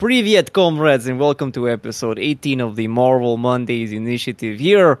Privyet, comrades, and welcome to episode 18 of the Marvel Mondays initiative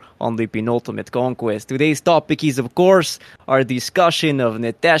here on the Penultimate Conquest. Today's topic is, of course, our discussion of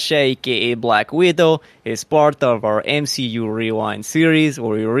Natasha, aka Black Widow, as part of our MCU Rewind series,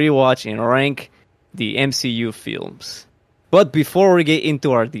 where we rewatch and rank the MCU films. But before we get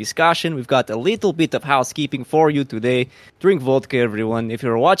into our discussion, we've got a little bit of housekeeping for you today. Drink vodka, everyone. If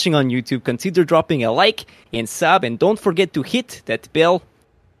you're watching on YouTube, consider dropping a like and sub, and don't forget to hit that bell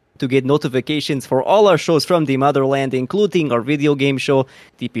to get notifications for all our shows from the motherland, including our video game show,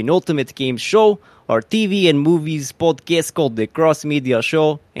 the Penultimate Game Show, our TV and movies podcast called The Cross Media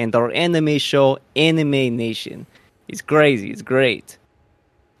Show, and our anime show, Anime Nation. It's crazy. It's great.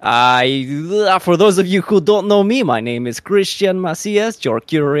 For those of you who don't know me, my name is Cristian Macias, your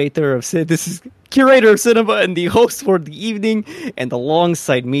curator of cinema and the host for the evening. And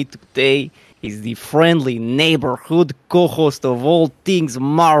alongside me today is the friendly neighborhood co-host of all things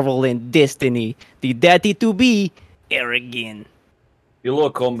Marvel and Destiny, the daddy-to-be, Eric.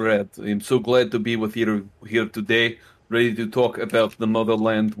 Hello, comrade. I'm so glad to be with you here today, ready to talk about the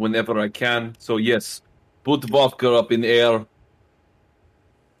motherland whenever I can. So yes, put vodka up in air.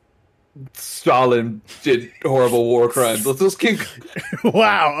 Stalin did horrible war crimes. Let's just keep...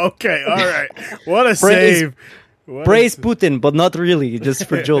 Wow, okay, all right. What a save. Praise Putin, but not really, just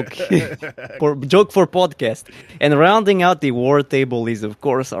for joke. For podcast. And rounding out the war table is, of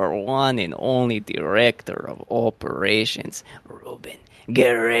course, our one and only director of operations, Ruben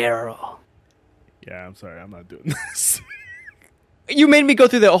Guerrero. Yeah, I'm sorry, I'm not doing this. You made me go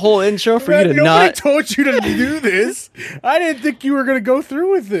through that whole intro for you to Nobody not... told you to do this. I didn't think you were going to go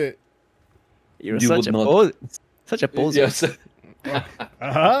through with it. You're such a poser. Yes. Such a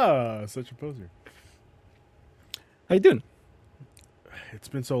poser. How you doing? It's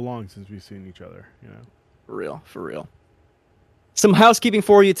been so long since we've seen each other, you know. For real. Some housekeeping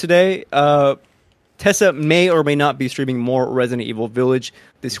for you today. Tessa may or may not be streaming more Resident Evil Village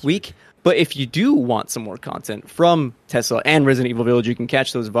this week. But if you do want some more content from Tessa and Resident Evil Village, you can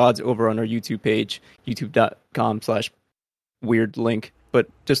catch those VODs over on our YouTube page, youtube.com/weird link. But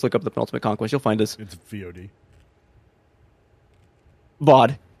just look up the Penultimate Conquest. You'll find us. It's VOD.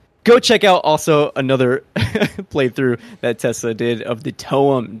 VOD. Go check out also another playthrough that Tessa did of the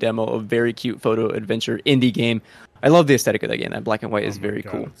Toem demo, a very cute photo adventure indie game. I love the aesthetic of that game. That black and white is very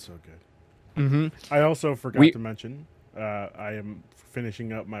cool. It's so good. Mm-hmm. I also forgot to mention, I am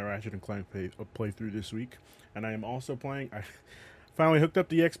finishing up my Ratchet and Clank playthrough this week. And I am also I finally hooked up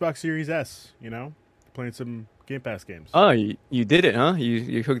the Xbox Series S, you know? Playing some Game Pass games. Oh, you did it, huh?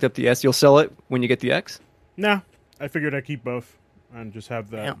 You hooked up the S. You'll sell it when you get the X? Nah, I figured I'd keep both and just have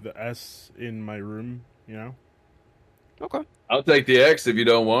the S in my room, you know? Okay. I'll take the X if you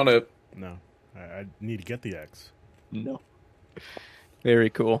don't want it. No, I need to get the X. No. Very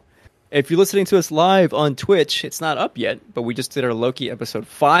cool. If you're listening to us live on Twitch, it's not up yet, but we just did our Loki episode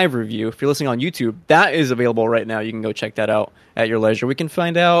 5 review. If you're listening on YouTube, that is available right now. You can go check that out at your leisure. We can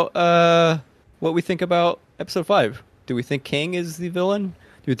find out what we think about episode 5. Do we think King is the villain?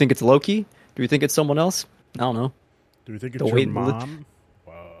 Do we think it's Loki? Do we think it's someone else? I don't know. Do we think it's your mom?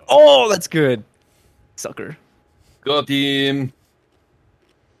 Oh, that's good. Sucker. Got him.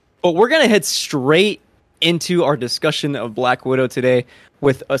 But we're going to head straight into our discussion of Black Widow today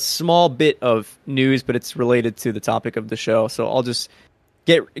with a small bit of news, but it's related to the topic of the show. So I'll just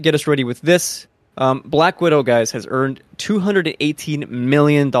get us ready with this. Black Widow, guys, has earned $218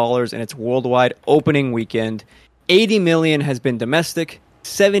 million in its worldwide opening weekend. $80 million has been domestic,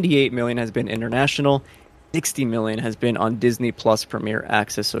 $78 million has been international, $60 million has been on Disney Plus Premier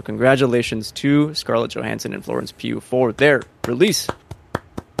Access. So congratulations to Scarlett Johansson and Florence Pugh for their release.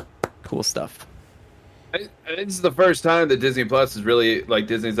 Cool stuff. This is the first time that Disney Plus is really,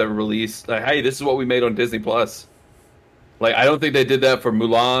 Disney's ever released, hey, this is what we made on Disney Plus. I don't think they did that for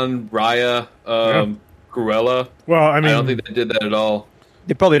Mulan, Raya, Cruella. Well, I mean, I don't think they did that at all.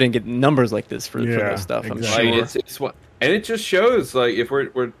 They probably didn't get numbers like this for this stuff. Exactly. I'm sure. And it just shows, if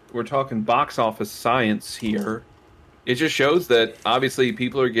we're talking box office science here, it just shows that obviously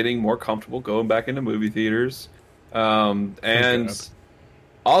people are getting more comfortable going back into movie theaters, and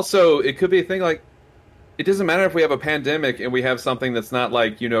also it could be a thing it doesn't matter if we have a pandemic and we have something that's not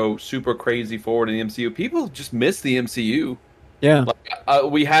super crazy forward in the MCU. People just miss the MCU. Yeah.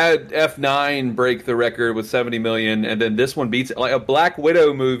 We had F9 break the record with 70 million, and then this one beats it. A Black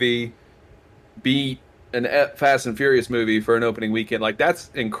Widow movie beat an Fast and Furious movie for an opening weekend. That's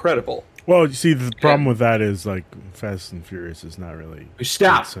incredible. Well, you see, the problem with that is Fast and Furious is not really.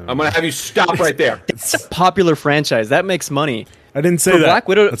 Stop! I'm going to have you stop right there. It's a popular franchise that makes money. I didn't say for that. Black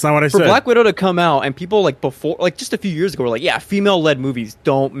Widow, that's not what I said. For said. Black Widow to come out and people like before, like just a few years ago, were like, yeah, female-led movies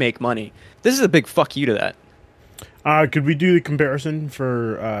don't make money. This is a big fuck you to that. Could we do the comparison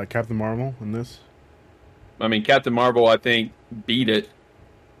for Captain Marvel in this? I mean, Captain Marvel, I think, beat it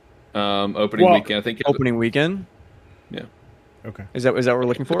opening weekend. I think opening weekend. Yeah. Okay. Is that what we're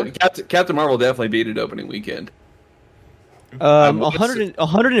looking for? Captain Marvel definitely beat it opening weekend.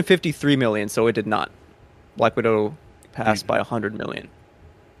 153 million, so it did not. Black Widow passed by 100 million.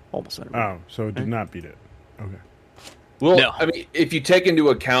 Almost 100 million. Oh, so it did not beat it. Okay. Well, no. I mean, if you take into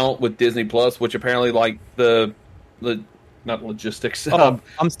account with Disney Plus, which apparently like the not logistics. I'm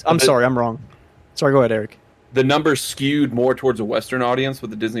sorry, I'm wrong. Sorry, go ahead, Eric. The numbers skewed more towards a Western audience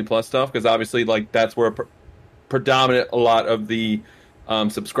with the Disney Plus stuff because obviously, like that's where a lot of the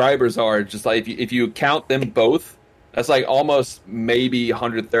subscribers are. Just like if you count them both, that's like almost maybe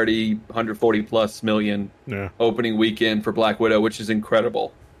 130, 140 plus million opening weekend for Black Widow, which is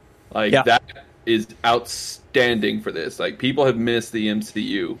incredible. Like that is outstanding for this. Like people have missed the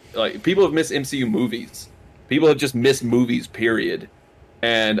MCU. Like people have missed MCU movies. People have just missed movies, period.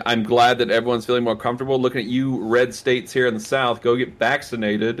 And I'm glad that everyone's feeling more comfortable. Looking at you, red states here in the South, go get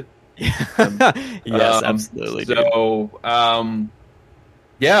vaccinated. Yes, absolutely. So,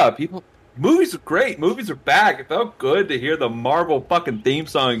 movies are great. Movies are back. It felt good to hear the Marvel fucking theme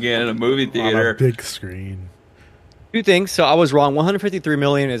song again in a movie theater. On a big screen. Two things. So I was wrong. 153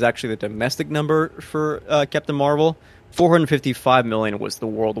 million is actually the domestic number for Captain Marvel. 455 million was the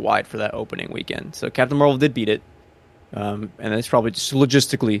worldwide for that opening weekend. So Captain Marvel did beat it. And it's probably just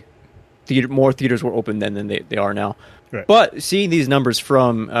logistically, more theaters were open then than they are now. Right. But seeing these numbers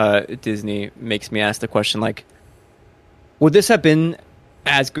from Disney makes me ask the question, like, would this have been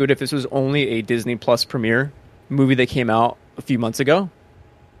as good if this was only a Disney Plus premiere movie that came out a few months ago?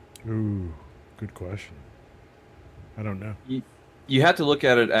 Ooh, good question. I don't know. You have to look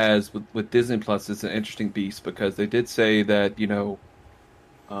at it as, with Disney Plus, it's an interesting beast because they did say that,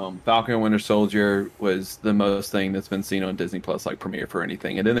 Falcon and Winter Soldier was the most thing that's been seen on Disney Plus, like premiere for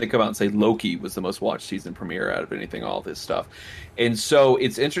anything. And then they come out and say Loki was the most watched season premiere out of anything, all this stuff. And so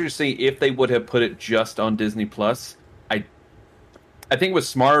it's interesting if they would have put it just on Disney Plus. I think it was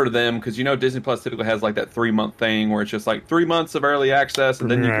smarter to them because, Disney Plus typically has like that 3-month thing where it's just like 3 months of early access and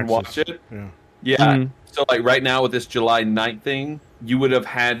then you can watch it. Yeah. Mm-hmm. So like right now with this July 9th thing, you would have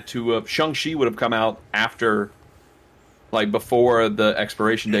had to have, Shang-Chi would have come out after, like before the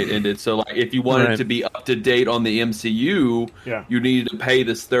expiration date ended. So like if you wanted to be up to date on the MCU, you needed to pay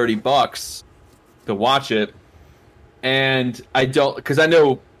this $30 to watch it. And I don't, because I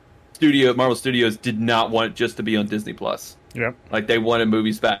know Marvel Studios did not want it just to be on Disney Plus. Yep. Like they wanted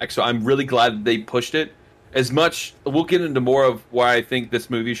movies back. So I'm really glad that they pushed it. As much, we'll get into more of why I think this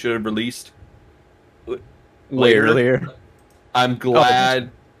movie should have released later. I'm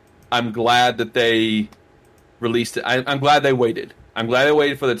glad that they released it. I'm glad they waited. I'm glad they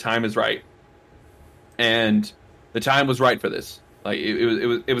waited for the time is right, and the time was right for this. Like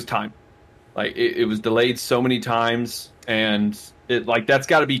it was time. Like it was delayed so many times, and it like that's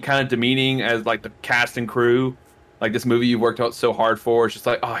got to be kind of demeaning as like the cast and crew. Like this movie you worked out so hard for, it's just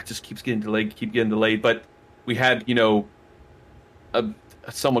like it just keeps getting delayed. But we had a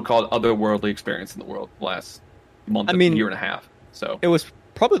somewhat called otherworldly experience in the world last month, year and a half. So it was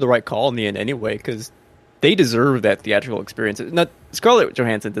probably the right call in the end anyway, because they deserve that theatrical experience. Not Scarlett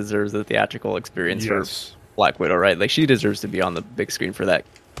Johansson deserves the theatrical experience for Black Widow, right? Like she deserves to be on the big screen for that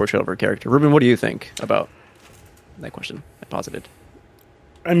portrayal of her character. Ruben, what do you think about that question I posited?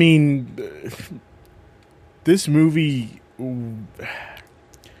 I mean, this movie,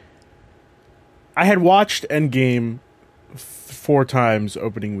 I had watched Endgame 4 times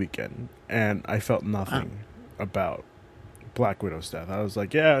opening weekend, and I felt nothing about Black Widow's death. I was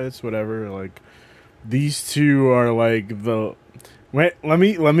like, yeah, it's whatever. Like, these two are like the... Wait, let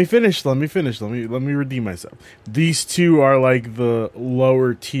me finish. Let me redeem myself. These two are like the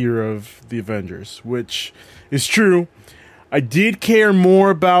lower tier of the Avengers, which is true. I did care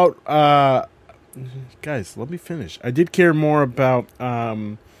more about... guys, let me finish. I did care more about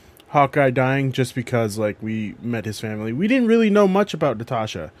Hawkeye dying just because, like, we met his family. We didn't really know much about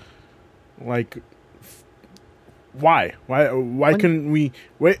Natasha. Like... Why couldn't we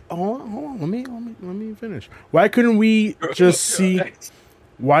wait? Hold on. Let me finish. Why couldn't we just see?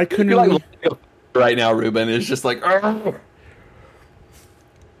 Why couldn't we? Right now, Ruben is just like. Argh!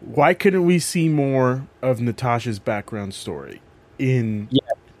 Why couldn't we see more of Natasha's background story in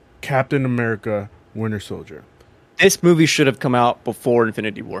Captain America: Winter Soldier? This movie should have come out before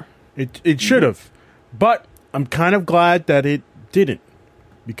Infinity War. It should have, but I'm kind of glad that it didn't,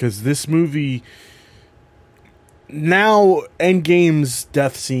 because this movie. now Endgame's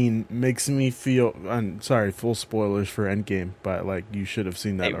death scene makes me feel. I'm sorry, full spoilers for Endgame, but like you should have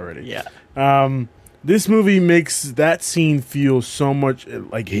seen that already. Yeah. This movie makes that scene feel so much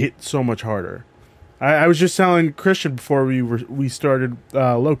like hit so much harder. I was just telling Christian before we started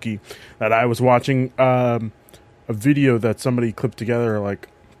Loki that I was watching a video that somebody clipped together, like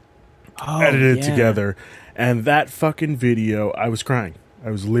edited together, and that fucking video, I was crying.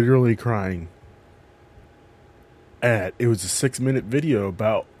 I was literally crying. And it was a 6-minute video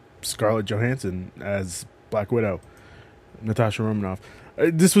about Scarlett Johansson as Black Widow, Natasha Romanoff.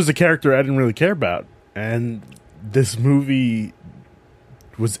 This was a character I didn't really care about, and this movie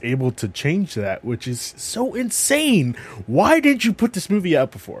was able to change that, which is so insane. Why didn't you put this movie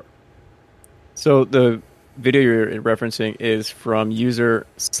out before? So the video you're referencing is from user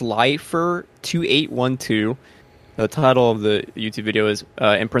Slifer2812. The title of the YouTube video is,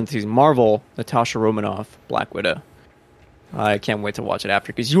 in parentheses, Marvel, Natasha Romanoff, Black Widow. I can't wait to watch it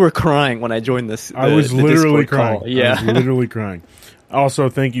after, because you were crying when I joined this. I was literally Discord crying. Call. Yeah. I was literally crying. Also,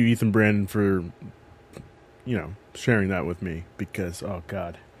 thank you, Ethan Brandon, for, sharing that with me, because, oh,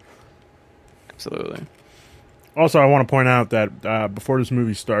 God. Absolutely. Also, I want to point out that before this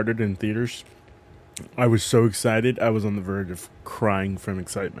movie started in theaters, I was so excited, I was on the verge of crying from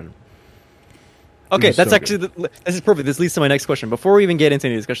excitement. Okay, that's actually this is perfect. This leads to my next question. Before we even get into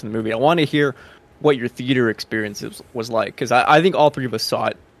any discussion of the movie, I want to hear what your theater experience was like, because I think all three of us saw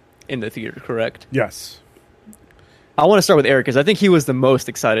it in the theater, correct? Yes. I want to start with Eric, because I think he was the most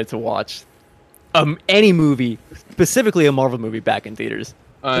excited to watch any movie, specifically a Marvel movie, back in theaters.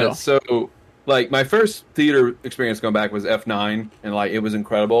 So, like, my first theater experience going back was F9, and like it was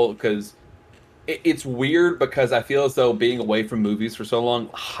incredible because it's weird because I feel as though being away from movies for so long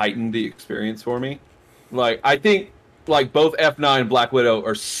heightened the experience for me. Like, I think like both F9 and Black Widow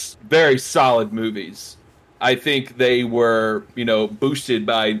are very solid movies. I think they were, boosted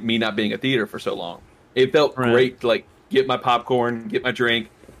by me not being at theater for so long. It felt great to like get my popcorn, get my drink,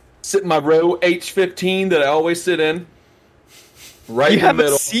 sit in my row H15 that I always sit in. Right in the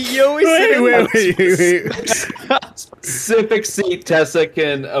middle. Wait. Specific seat. Tessa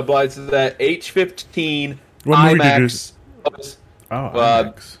can oblige to that. H15 What movie IMAX.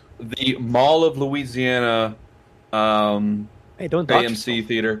 IMAX. The Mall of Louisiana Hey, don't dox AMC yourself.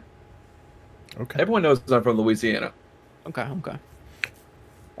 theater. Okay. Everyone knows I'm from Louisiana. Okay. I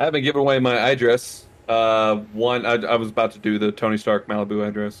haven't given away my address. I was about to do the Tony Stark Malibu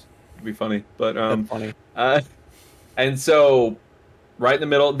address. It'd be funny, but That's funny. And so, right in the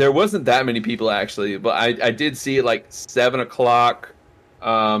middle, there wasn't that many people actually, but I did see it like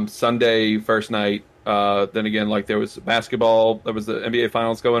 7:00 Sunday first night. Then again, like there was basketball, there was the NBA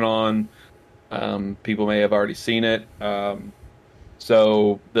Finals going on. People may have already seen it.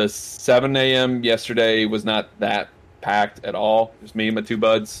 So the 7 a.m. yesterday was not that packed at all. It was me and my two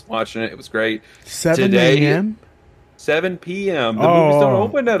buds watching it. It was great. 7 a.m.? 7 p.m. The movies don't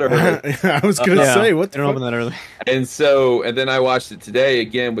open that early. I was going to say, what the They don't fuck? open that early. And then I watched it today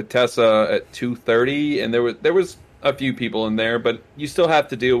again with Tessa at 2:30, and there was a few people in there, but we still have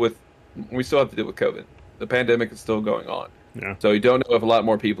to deal with COVID. The pandemic is still going on. Yeah. So you don't know if a lot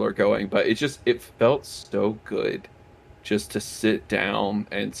more people are going, but it felt so good just to sit down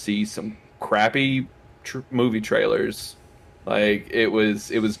and see some crappy movie trailers. Like it was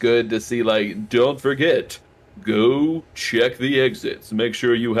good to see. Like, don't forget, go check the exits. Make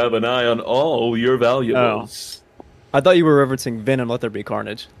sure you have an eye on all your valuables. I thought you were referencing Venom: Let There Be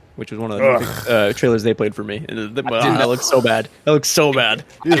Carnage, which was one of the trailers they played for me. That looks so bad. Let's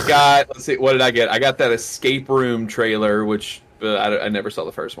see, what did I get? I got that Escape Room trailer, which I never saw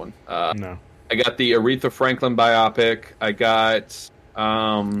the first one. No. I got the Aretha Franklin biopic. I got.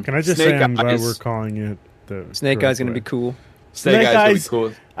 Can I just Snake say I'm glad Eyes. we're calling it the Snake Eyes going to be cool. Snake Eyes will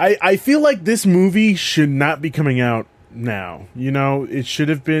be cool. I feel like this movie should not be coming out now. It should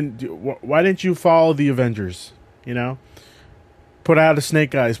have been. Why didn't you follow the Avengers? Put out a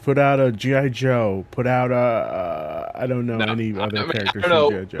Snake Eyes, put out a G.I. Joe, put out a any other characters. I don't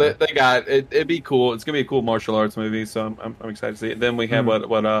know. from G.I. Joe. They got it. It'd be cool. It's gonna be a cool martial arts movie. So I'm excited to see it. Then we had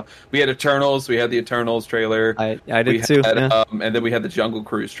we had Eternals. We had the Eternals trailer. I did too. And then we had the Jungle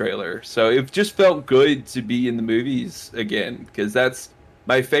Cruise trailer. So it just felt good to be in the movies again, because that's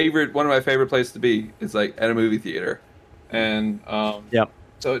my favorite. One of my favorite places to be is like at a movie theater, and Yep.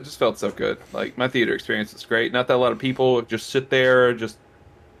 So it just felt so good. Like, my theater experience is great. Not that a lot of people just sit there, it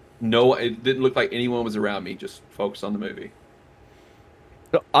didn't look like anyone was around me, just focused on the movie.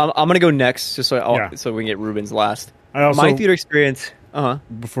 So I'm going to go next, just so we can get Ruben's last. My theater experience...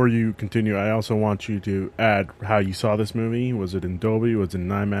 Before you continue, I also want you to add how you saw this movie. Was it in Dolby? Was it in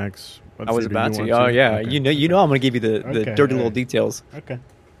IMAX? I was about to. Oh yeah, okay. You know, I'm gonna give you the dirty little details. Okay.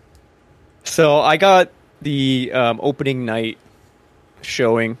 So I got the opening night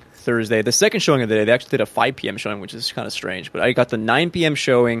showing Thursday. The second showing of the day, they actually did a 5 p.m. showing, which is kind of strange. But I got the 9 p.m.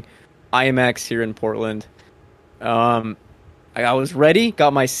 showing, IMAX here in Portland. I was ready,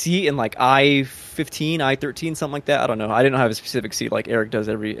 got my seat in like I-15, I-13, something like that. I don't know. I didn't have a specific seat like Eric does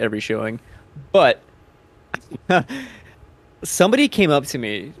every showing. But somebody came up to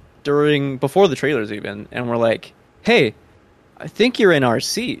me before the trailers even, and were like, "Hey, I think you're in our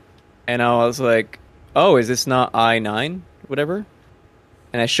seat." And I was like, "Oh, is this not I-9, whatever?"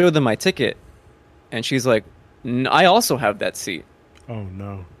 And I showed them my ticket, and she's like, "I also have that seat." Oh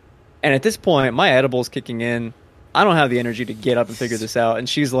no! And at this point, my edible's kicking in. I don't have the energy to get up and figure this out. And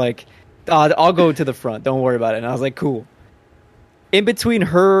she's like, "I'll go to the front. Don't worry about it." And I was like, "Cool." In between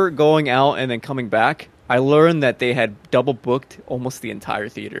her going out and then coming back, I learned that they had double booked almost the entire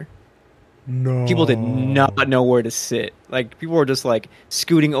theater. No. People did not know where to sit. Like, people were just like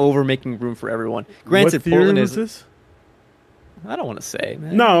scooting over, making room for everyone. Granted, what theater Portland was this? I don't want to say,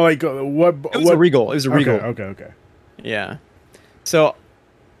 man. No, like what? It was a Regal. It was a Regal. Okay. Yeah. So,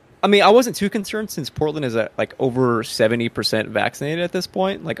 I mean, I wasn't too concerned since Portland is at like over 70% vaccinated at this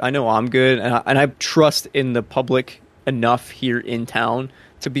point. Like, I know I'm good, and I trust in the public enough here in town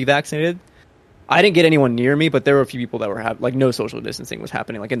to be vaccinated. I didn't get anyone near me, but there were a few people that were like no social distancing was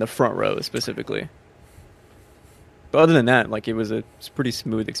happening, like in the front row specifically. But other than that, like it was a pretty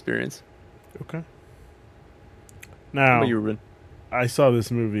smooth experience. Okay. Now, how about you, Ruben? I saw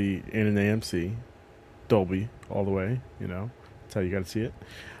this movie in an AMC, Dolby, all the way. You know, that's how you got to see it.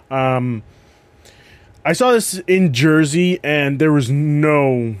 I saw this in Jersey, and there was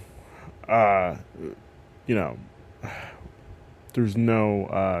no, there's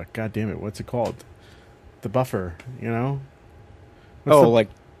no, God damn it, what's it called? The buffer, you know? Like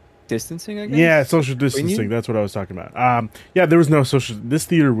distancing, I guess? Yeah, social distancing. That's what I was talking about. Yeah, there was no social. This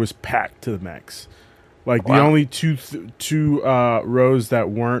theater was packed to the max. Like, the only two rows that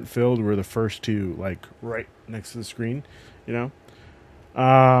weren't filled were the first two, like, right next to the screen, you know?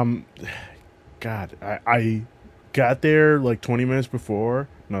 God, I got there like 20 minutes before.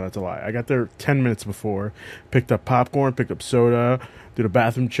 No, that's a lie. I got there 10 minutes before, picked up popcorn, picked up soda, did a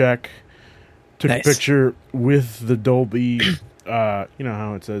bathroom check, took a picture with the Dolby, you know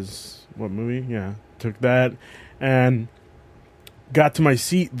how it says what movie? Yeah, took that, and got to my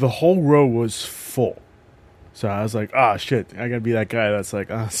seat. The whole row was full. So I was like, "Ah, shit! I gotta be that guy that's like,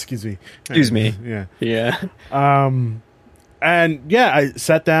 excuse me, yeah." And yeah, I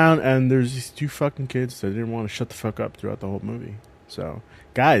sat down, and there's these two fucking kids that didn't want to shut the fuck up throughout the whole movie. So,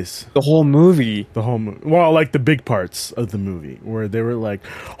 guys, the whole movie. Well, like the big parts of the movie where they were like,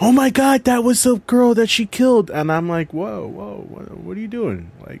 "Oh my god, that was the girl that she killed," and I'm like, "Whoa, what are you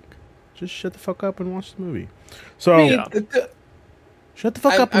doing? Like, just shut the fuck up and watch the movie." So, shut the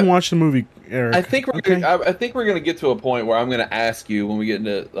fuck up and watch the movie, Eric. I think we're gonna get to a point where I'm gonna ask you when we get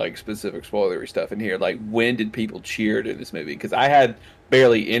into like specific spoilery stuff in here, like when did people cheer to this movie? Because I had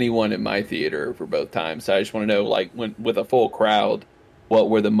barely anyone in my theater for both times, so I just want to know, like, when with a full crowd, what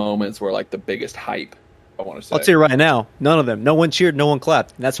were the moments where like the biggest hype? I want to say. I'll tell you right now, none of them. No one cheered, no one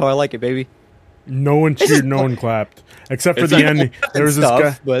clapped. And that's how I like it, baby. No one cheered, no one clapped, except for the end. There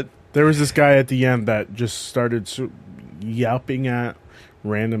was this guy at the end that just started yelping at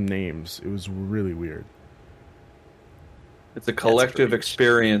random names. It was really weird. It's a collective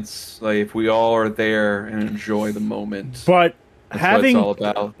experience. Like, if we all are there and enjoy the moment. But what it's all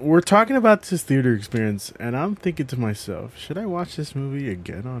about. We're talking about this theater experience, and I'm thinking to myself, should I watch this movie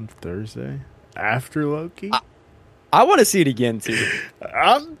again on Thursday after Loki? I want to see it again too.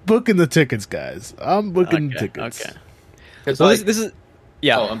 I'm booking the tickets, guys. I'm booking the tickets. Okay. So this is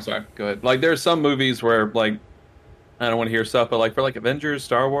yeah. Oh, I'm sorry. Go ahead. Like, there's some movies where, like, I don't want to hear stuff, but like for like Avengers,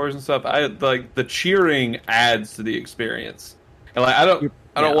 Star Wars, and stuff, I like the cheering adds to the experience. And like I don't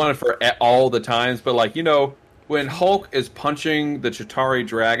want it for all the times, but like, you know, when Hulk is punching the Chitauri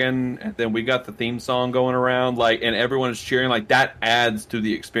dragon, and then we got the theme song going around, like, and everyone is cheering, like that adds to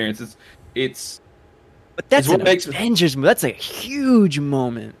the experience. But that's an Avengers movie. That's a huge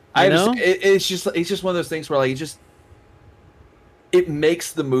moment. It's just one of those things where like it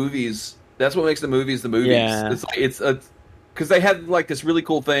makes the movies. That's what makes the movies the movies. Yeah. It's because they had like this really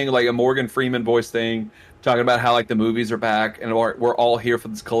cool thing, like a Morgan Freeman voice thing, talking about how like the movies are back and we're all here for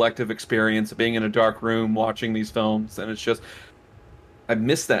this collective experience of being in a dark room watching these films, and it's just I've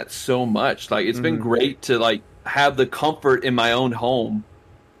missed that so much. Like, it's been great to like have the comfort in my own home.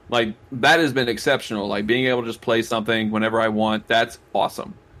 Like, that has been exceptional. Like, being able to just play something whenever I want, that's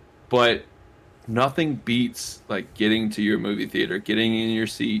awesome. But nothing beats like getting to your movie theater, getting in your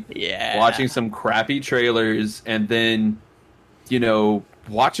seat, watching some crappy trailers, and then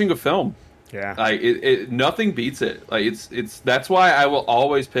watching a film. Yeah, like nothing beats it. Like it's that's why I will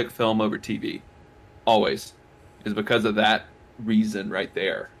always pick film over TV. Always, is because of that reason right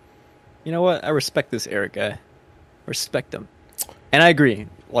there. You know what? I respect this Eric guy. Respect him, and I agree.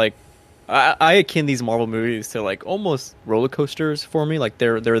 Like, I akin these Marvel movies to like almost roller coasters for me. Like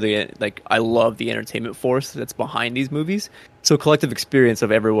they're the like I love the entertainment force that's behind these movies. So collective experience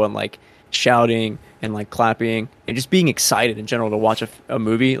of everyone like shouting and like clapping and just being excited in general to watch a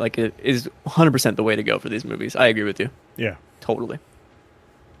movie like it is 100% the way to go for these movies. I agree with you. Yeah, totally.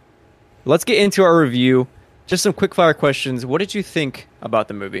 Let's get into our review. Just some quick fire questions. What did you think about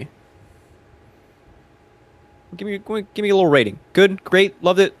the movie? Give me a little rating. Good, great,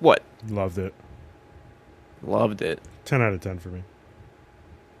 loved it. What? loved it. Loved it. 10 out of 10 for me.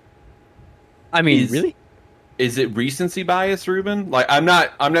 I mean, really? Is it recency bias, Ruben? Like, I'm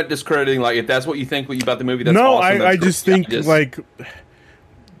not discrediting. Like, if that's what you think about the movie, that's no. awesome. I just think like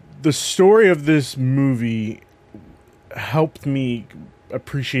the story of this movie helped me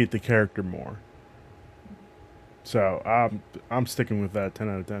appreciate the character more. So I'm sticking with that 10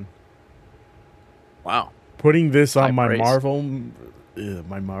 out of 10. Wow. Putting this on High praise.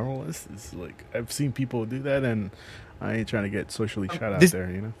 my Marvel list is like I've seen people do that, and I ain't trying to get socially shot out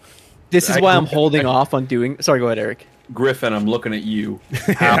there. This is why I'm holding off on doing. Sorry, go ahead, Eric. Griffin, I'm looking at you.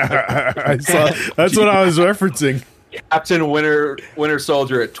 I saw, that's what I was referencing. Captain Winter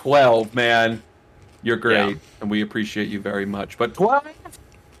Soldier at 12, man. You're great, and we appreciate you very much. But 12?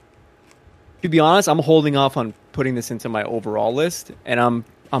 To be honest, I'm holding off on putting this into my overall list, and I'm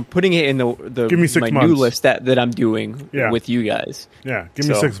putting it in the Give me 6 my months. new list that I'm doing with you guys. Yeah, give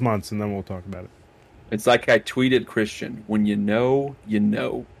me 6 months, and then we'll talk about it. It's like I tweeted Christian, when you know, you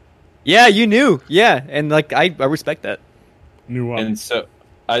know. Yeah, you knew. Yeah, and like I respect that. Knew what? And so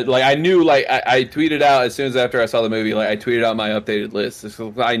I knew I tweeted out as soon as after I saw the movie, like I tweeted out my updated list.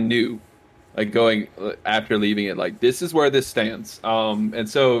 So I knew, like going after leaving it, like this is where this stands. And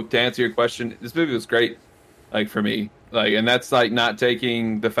so to answer your question, this movie was great, like for me, like, and that's like not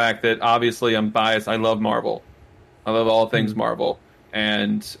taking the fact that obviously I'm biased. I love Marvel. I love all things Marvel,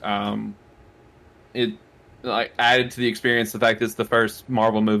 and it like added to the experience the fact that it's the first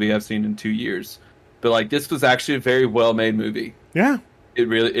Marvel movie I've seen in 2 years. But like this was actually a very well made movie. Yeah. It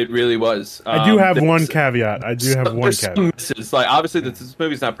really was. I do have one caveat. Some misses. Like obviously this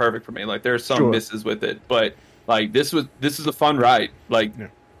movie's not perfect for me. Like there are some misses with it, but like this is a fun ride. Like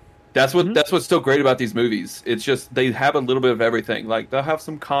that's what's so great about these movies. It's just they have a little bit of everything. Like they'll have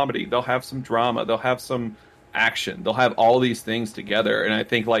some comedy, they'll have some drama, they'll have some action, they'll have all these things together. And I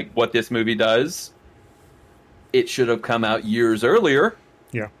think like what this movie does, it should have come out years earlier.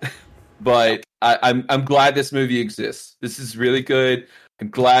 Yeah. But I'm glad this movie exists. This is really good. I'm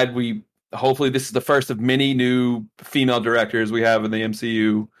glad hopefully this is the first of many new female directors we have in the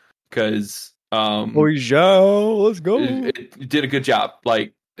MCU, because let's go. It did a good job.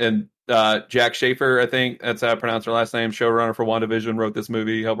 Like, and Jack Schaefer, I think that's how I pronounce her last name, showrunner for WandaVision, wrote this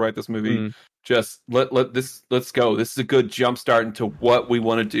movie, helped write this movie. Just let's go. This is a good jump start into what we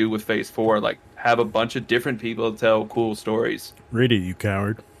want to do with Phase 4. Like have a bunch of different people tell cool stories. Rate it, you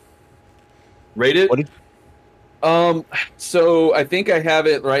coward. Rate it? So I think I have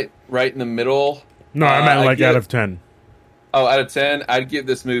it right in the middle. No, I meant out of 10. Oh, out of 10, I'd give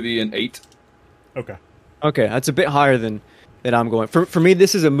this movie an 8. Okay, that's a bit higher than I'm going. For me,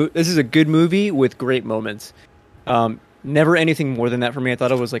 this is a good movie with great moments. Never anything more than that for me. I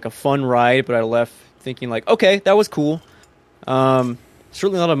thought it was like a fun ride, but I left thinking like, okay, that was cool.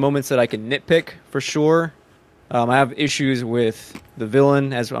 Certainly a lot of moments that I can nitpick for sure. I have issues with the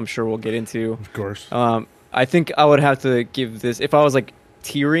villain, as I'm sure we'll get into. Of course. I think I would have to give this, if I was like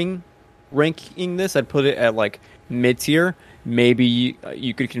ranking this, I'd put it at like mid-tier. Maybe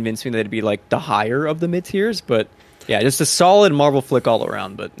you could convince me that it'd be like the higher of the mid-tiers, but yeah, just a solid Marvel flick all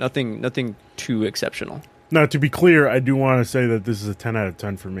around, but nothing too exceptional. Now, to be clear, I do want to say that this is a 10 out of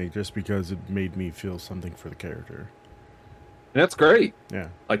 10 for me, just because it made me feel something for the character. That's great. Yeah.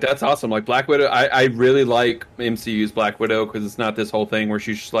 Like, that's awesome. Like, Black Widow, I really like MCU's Black Widow, because it's not this whole thing where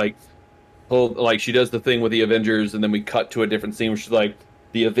she's just like, she does the thing with the Avengers, and then we cut to a different scene where she's like,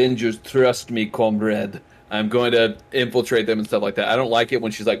 the Avengers trust me, comrade. I'm going to infiltrate them and stuff like that. I don't like it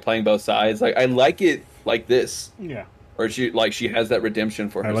when she's like playing both sides. Like, I like it like this. Yeah. Or she has that redemption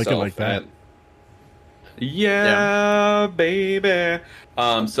for herself. I like it like that. Yeah, baby.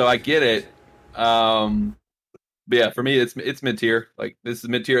 So I get it. But yeah, for me, it's mid tier. Like, this is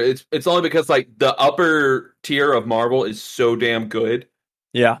mid tier. It's only because like the upper tier of Marvel is so damn good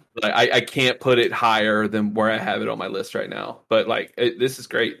Yeah. Like, I can't put it higher than where I have it on my list right now. But like, this is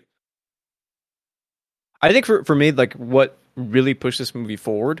great. I think for me, like what really pushed this movie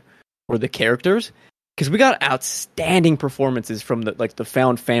forward were the characters, because we got outstanding performances from the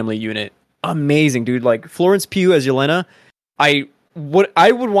found family unit. Amazing, dude. Like Florence Pugh as Yelena. I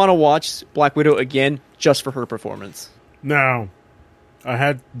would want to watch Black Widow again just for her performance. Now, I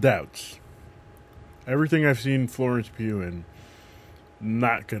had doubts. Everything I've seen Florence Pugh in,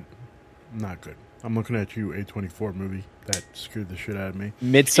 not good. Not good. I'm looking at you, A24 movie. That scared the shit out of me.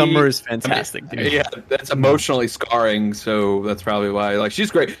 Midsummer is fantastic, dude. Yeah, that's emotionally scarring, so that's probably why. Like, she's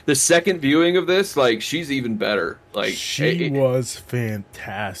great. The second viewing of this, like, she's even better. Like, she was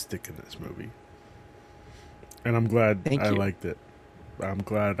fantastic in this movie. And I'm glad I liked it. I'm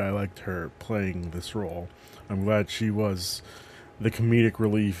glad I liked her playing this role. I'm glad she was the comedic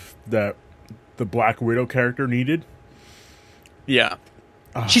relief that the Black Widow character needed. Yeah.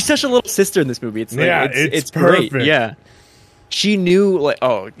 She's such a little sister in this movie. It's like, yeah, it's perfect. Great. Yeah. She knew, like,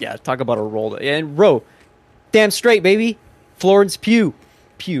 oh, yeah, talk about a role. And, Ro, damn straight, baby. Florence Pugh.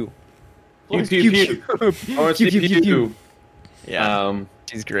 Florence Pugh. Florence Pugh. Yeah.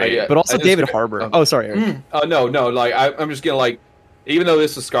 She's great. But also David Harbour. Oh, sorry, Eric. No. Like, I'm just going to, like, even though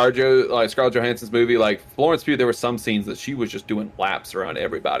this is Scarlett Johansson's movie, like, Florence Pugh, there were some scenes that she was just doing laps around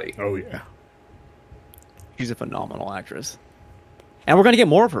everybody. Oh, yeah. She's a phenomenal actress. And we're going to get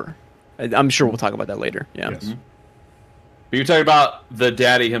more of her. I'm sure we'll talk about that later. Yeah. Yes. Mm-hmm. But you're talking about the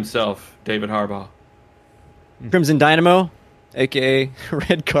daddy himself, David Harbour. Crimson Dynamo, a.k.a.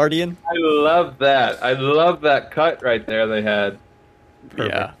 Red Guardian. I love that. I love that cut right there they had.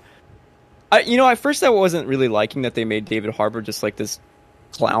 Perfect. Yeah. At first I wasn't really liking that they made David Harbour just like this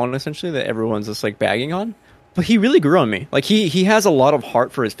clown, essentially, that everyone's just like bagging on. But he really grew on me. Like, he has a lot of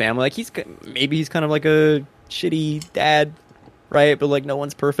heart for his family. Like, he's kind of like a shitty dad, right? But like, no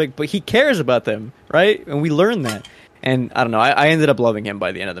one's perfect. But he cares about them, right? And we learn that. And I don't know. I ended up loving him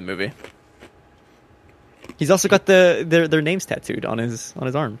by the end of the movie. He's also got their names tattooed on his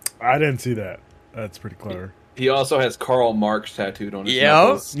arm. I didn't see that. That's pretty clever. He also has Karl Marx tattooed on his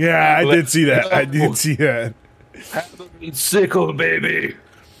knuckles. Yeah, I did see that. I did see that. Sickle, baby.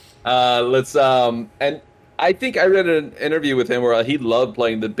 And I think I read an interview with him where he loved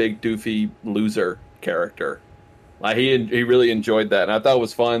playing the big doofy loser character. Like, he really enjoyed that, and I thought it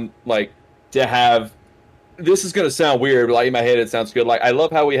was fun. Like, to have. This is going to sound weird, but like in my head it sounds good. Like, I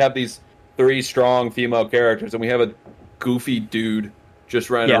love how we have these 3 strong female characters, and we have a goofy dude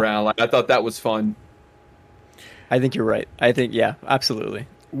just running around. Like, I thought that was fun. I think you're right. I think, yeah, absolutely.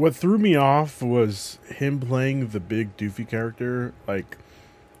 What threw me off was him playing the big doofy character. Like,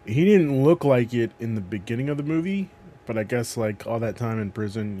 he didn't look like it in the beginning of the movie, but I guess like all that time in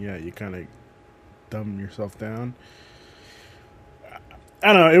prison, yeah, you kind of dumb yourself down.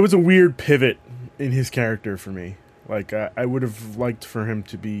 I don't know. It was a weird pivot in his character for me. Like, I would have liked for him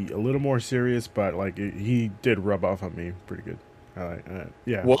to be a little more serious, but like he did rub off on me pretty good.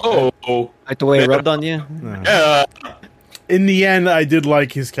 Yeah. Whoa! Like the way it rubbed on you. In the end, I did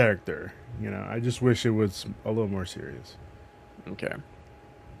like his character. I just wish it was a little more serious. Okay.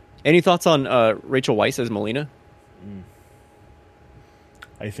 Any thoughts on Rachel Weisz as Melina?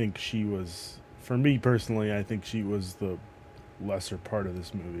 I think she was, for me personally, I think she was the lesser part of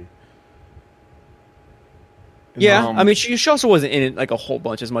this movie. Yeah, I mean, she also wasn't in it like a whole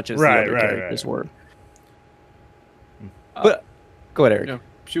bunch as much as the other characters were. But go ahead, Eric.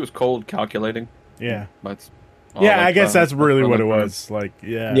 She was cold, calculating. Yeah. I guess that's really what it was. Like,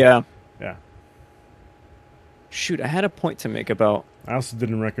 yeah. Shoot, I had a point to make about. I also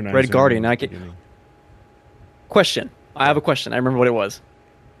didn't recognize Red Guardian. Question. I have a question. I remember what it was.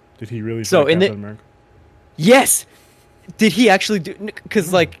 Did he really? Captain America? Yes. Did he actually do?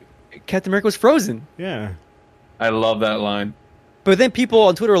 Because like Captain America was frozen. Yeah. I love that line. But then people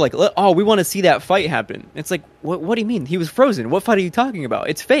on Twitter were like, "Oh, we want to see that fight happen." It's like, what do you mean? He was frozen. What fight are you talking about?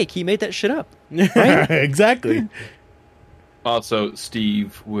 It's fake. He made that shit up. Right? Exactly. Also,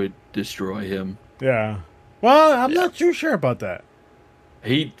 Steve would destroy him. Yeah. Well, I'm not too sure about that.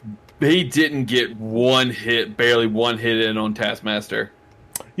 He didn't get barely one hit in on Taskmaster.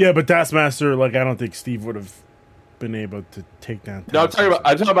 Yeah, but Taskmaster, like, I don't think Steve would have been able to take down Taskmaster. No,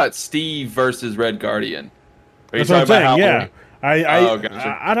 I'm talking about Steve versus Red Guardian. That's what I'm saying. Yeah.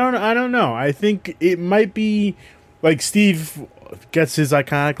 I don't know. I think it might be like Steve gets his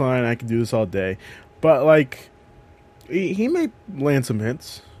iconic line, "I can do this all day," but like he might land some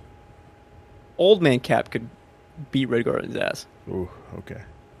hits. Old Man Cap could beat Red Guardian's ass. Ooh, okay.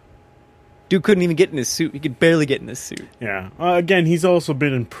 Dude couldn't even get in his suit. He could barely get in his suit. Yeah. Again, he's also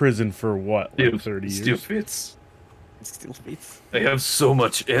been in prison for what, like 30 years? Still fits. Steel Fates. They have so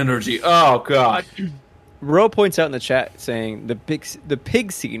much energy. Oh god. Ro points out in the chat saying the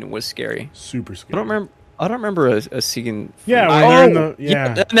pig scene was scary. Super scary. I don't remember a scene. Yeah, when they're in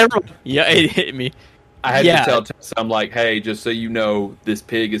the it hit me. I had to tell Tessa, I'm like, hey, just so you know, this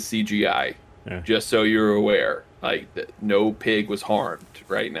pig is CGI. Yeah. Just so you're aware, like, no pig was harmed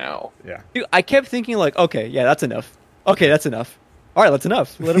right now. Yeah. Dude, I kept thinking, like, okay, yeah, that's enough. Okay, that's enough. All right, that's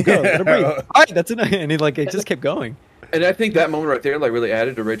enough. Let him go. Let him breathe. All right, that's enough. And it just kept going. And I think that moment right there, like, really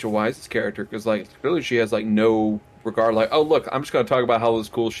added to Rachel Weisz's character because, like, clearly she has like no regard. Like, oh look, I'm just going to talk about how this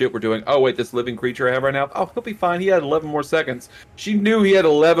cool shit we're doing. Oh wait, this living creature I have right now. Oh, he'll be fine. He had 11 more seconds. She knew he had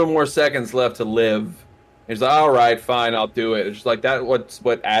 11 more seconds left to live. And she's like, all right, fine, I'll do it. It's just like that.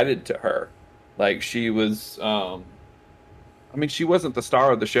 What added to her? Like she was. I mean, she wasn't the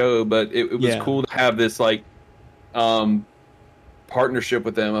star of the show, but it was cool to have this like partnership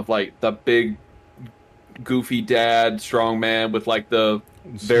with them of like the big goofy dad, strong man with like the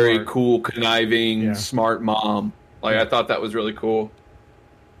very cool, conniving, smart mom. Like I thought that was really cool.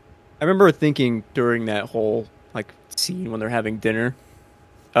 I remember thinking during that whole like scene when they're having dinner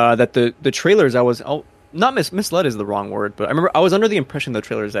that the trailers not misled is the wrong word, but I remember I was under the impression the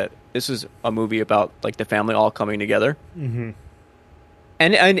trailers that this is a movie about like the family all coming together. Mm-hmm.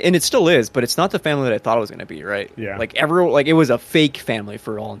 And it still is, but it's not the family that I thought it was going to be, right? Yeah. Like everyone, like it was a fake family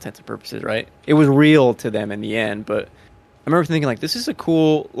for all intents and purposes, right? It was real to them in the end, but I remember thinking like this is a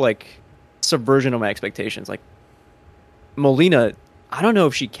cool like subversion of my expectations. Like Molina, I don't know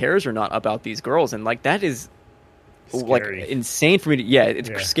if she cares or not about these girls, and like that is scary. Like insane for me to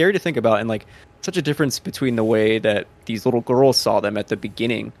it's scary to think about, and like such a difference between the way that these little girls saw them at the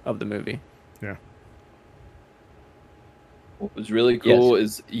beginning of the movie. Yeah. What was really cool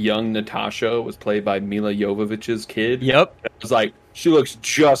is young Natasha was played by Mila Jovovich's kid. Yep. It was like, she looks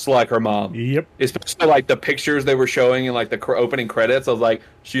just like her mom. Yep. Especially like the pictures they were showing in like the opening credits. I was like,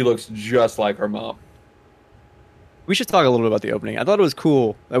 she looks just like her mom. We should talk a little bit about the opening. I thought it was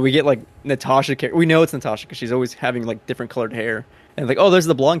cool that we get like Natasha. We know it's Natasha because she's always having like different colored hair. And like, oh, there's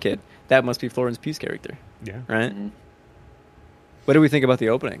the blonde kid. That must be Florence Pugh's character. Yeah. Right? Mm-hmm. What do we think about the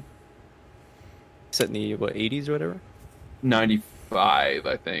opening? Set in the 80s or whatever? 95,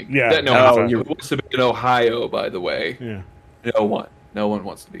 I think. Yeah. It wants to be in Ohio, by the way. Yeah. No one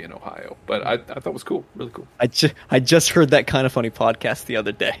wants to be in Ohio. But I thought it was cool. Really cool. I just heard that Kind of Funny podcast the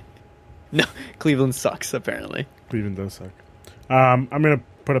other day. No, Cleveland sucks, apparently. Cleveland does suck. I'm going to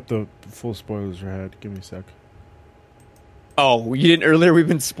put up the full spoilers ahead. Give me a sec. Oh, you didn't earlier? We've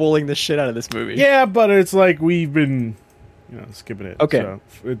been spoiling the shit out of this movie. Yeah, but it's like we've been, skipping it. Okay. So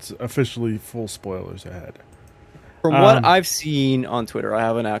it's officially full spoilers ahead. From what I've seen on Twitter, I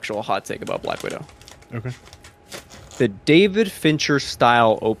have an actual hot take about Black Widow. Okay. The David Fincher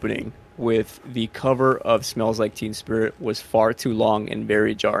style opening with the cover of Smells Like Teen Spirit was far too long and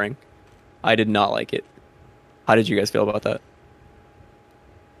very jarring. I did not like it. How did you guys feel about that?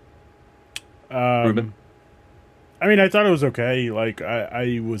 Ruben? I mean, I thought it was okay. Like,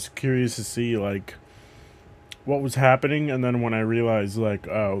 I was curious to see, like, what was happening, and then when I realized, like,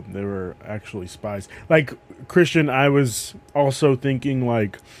 oh, they were actually spies. Like, Christian, I was also thinking,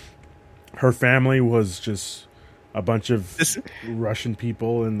 like, her family was just a bunch of Russian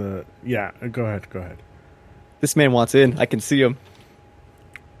people in the... Yeah, go ahead. This man wants in. I can see him.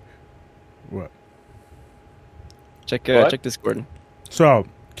 What? Check Discord. So,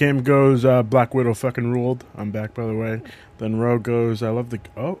 Cam goes, Black Widow fucking ruled. I'm back, by the way. Then Ro goes, I love the...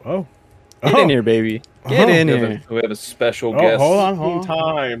 Oh. Get in here, baby. Get in here. We have a special guest. Hold on.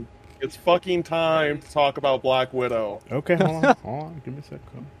 Time. It's fucking time to talk about Black Widow. Okay, hold on. Give me a sec.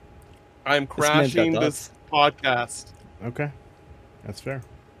 I'm crashing this podcast. Okay. That's fair.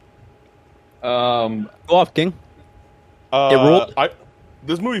 Go off, King. It ruled?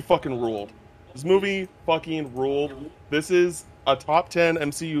 This movie fucking ruled. This is a top 10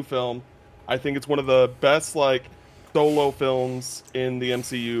 MCU film. I think it's one of the best, like, solo films in the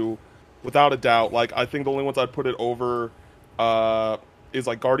MCU. Without a doubt. Like, I think the only ones I'd put it over is,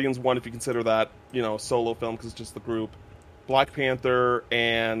 like, Guardians 1, if you consider that, solo film, because it's just the group. Black Panther,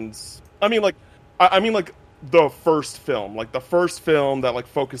 and... I mean, the first film. Like, the first film that, like,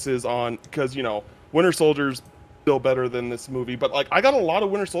 focuses on... Because, Winter Soldier's still better than this movie. But, like, I got a lot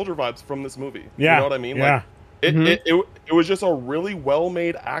of Winter Soldier vibes from this movie. Yeah. You know what I mean? Yeah. Like, it was just a really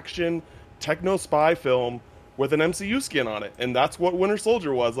well-made action techno-spy film with an MCU skin on it, and that's what Winter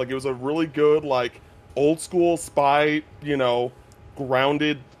Soldier was. Like, it was a really good, like, old-school spy,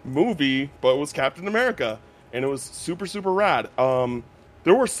 grounded movie, but it was Captain America, and it was super, super rad.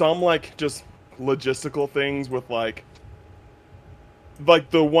 There were some, like, just logistical things with, like, like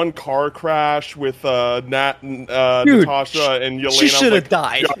the one car crash with Natasha and Yelena. She should have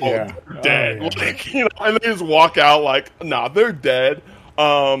died. Yeah. Dead. Oh, yeah. Like, you know, and they just walk out like, nah, they're dead.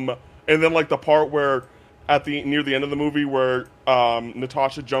 And then like the part where near the end of the movie where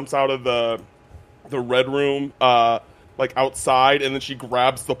Natasha jumps out of the red room like outside, and then she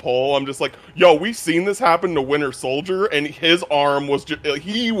grabs the pole. I'm just like, yo, we've seen this happen to Winter Soldier, and his arm was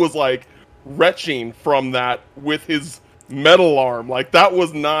he was like retching from that with his metal arm. Like, that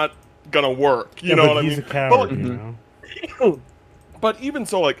was not gonna work. You know what I mean? He's a coward, but, you know? but even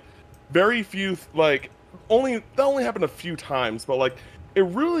so, like, very few, like, that only happened a few times, but like, it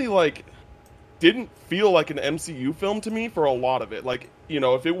really like didn't feel like an MCU film to me for a lot of it. Like, you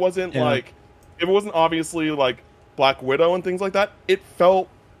know, if it wasn't obviously like Black Widow and things like that, it felt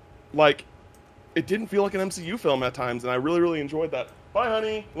like it didn't feel like an MCU film at times, and I really, really enjoyed that. Bye,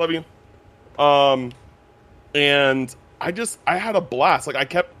 honey. Love you. And I had a blast.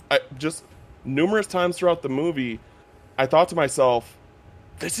 Like, I just numerous times throughout the movie, I thought to myself,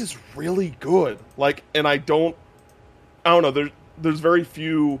 this is really good. Like, and I don't know, there's very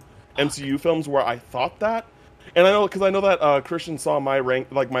few MCU films where I thought that. And I know, because I know that Cristian saw my rank,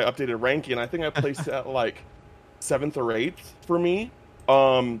 like my updated ranking, and I think I placed it at like 7th or 8th for me.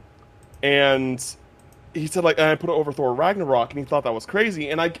 And he said, like, and I put it over Thor Ragnarok, and he thought that was crazy.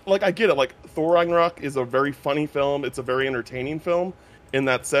 And I get it. Like, Thor Ragnarok is a very funny film. It's a very entertaining film in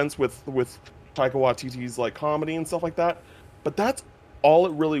that sense with Taika Waititi's like comedy and stuff like that. But that's all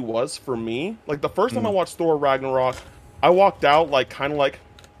it really was for me. Like, the first time I watched Thor Ragnarok, I walked out like kind of like,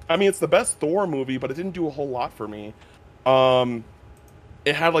 I mean, it's the best Thor movie, but it didn't do a whole lot for me.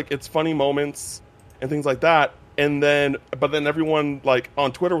 It had like its funny moments and things like that, but then everyone like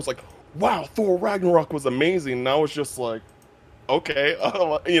on Twitter was like, "Wow, Thor Ragnarok was amazing," and I was just like, "Okay,"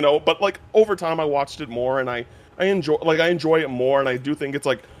 you know. But like over time, I watched it more, and I enjoy it more, and I do think it's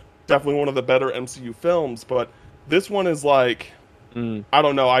like definitely one of the better MCU films. But this one is like, I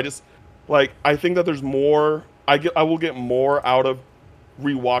don't know. I just like, I think that there's more. I will get more out of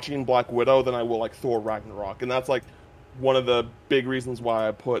rewatching Black Widow than I will like Thor Ragnarok, and that's like one of the big reasons why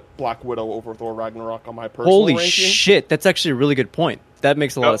I put Black Widow over Thor Ragnarok on my personal Holy ranking. shit, that's actually a really good point. That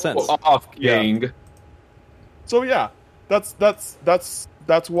makes a lot of sense. Off, gang. Yeah. So yeah, that's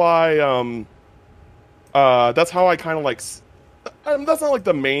why that's how I kind of like. That's not like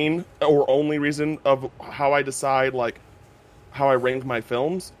the main or only reason of how I decide like how I rank my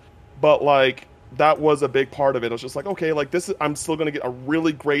films, but like that was a big part of it. I was just like, okay, like I'm still going to get a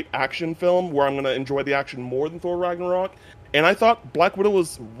really great action film where I'm going to enjoy the action more than Thor Ragnarok. And I thought Black Widow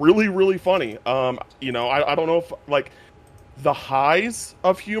was really, really funny. You know, I don't know if like the highs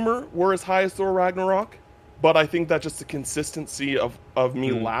of humor were as high as Thor Ragnarok, but I think that just the consistency of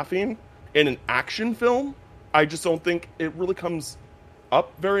me laughing in an action film, I just don't think it really comes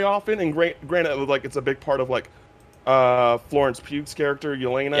up very often. And granted, like it's a big part of like Florence Pugh's character,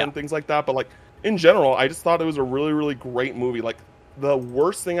 Yelena, and things like that. But like, in general, I just thought it was a really, really great movie. Like, the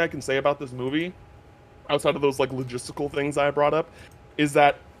worst thing I can say about this movie, outside of those, like, logistical things I brought up, is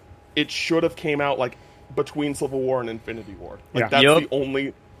that it should have came out, like, between Civil War and Infinity War. Like,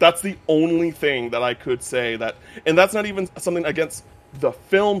 that's the only thing that I could say that... And that's not even something against the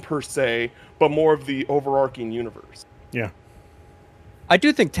film, per se, but more of the overarching universe. Yeah. I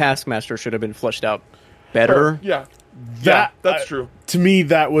do think Taskmaster should have been fleshed out better. Yeah. That's true. To me,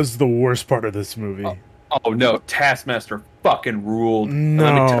 that was the worst part of this movie. Oh no, Taskmaster fucking ruled.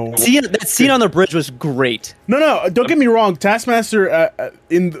 No. That scene on the bridge was great. No, don't get me wrong. Taskmaster,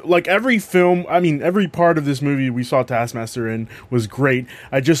 in like every film, I mean, every part of this movie we saw Taskmaster in was great.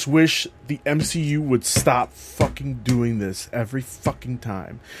 I just wish the MCU would stop fucking doing this every fucking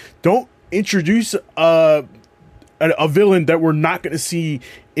time. Don't introduce a villain that we're not going to see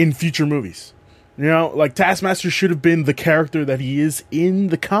in future movies. You know, like Taskmaster should have been the character that he is in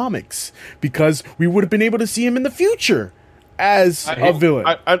the comics, because we would have been able to see him in the future as a villain.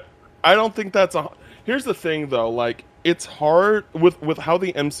 I don't think that's a... Here's the thing, though. Like, it's hard with how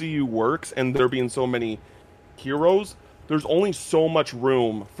the MCU works and there being so many heroes. There's only so much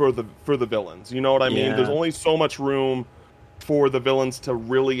room for the villains. You know what I mean? There's only so much room for the villains to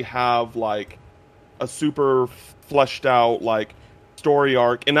really have, like, a super fleshed out, like, story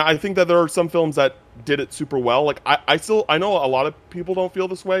arc. And I think that there are some films that did it super well. Like, I know a lot of people don't feel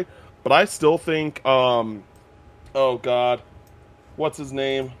this way, but I still think, oh god, what's his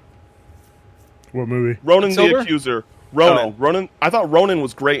name? What movie? Ronan the Accuser. Ronan. I thought Ronan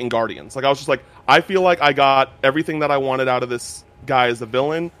was great in Guardians. Like, I was just like, I feel like I got everything that I wanted out of this guy as a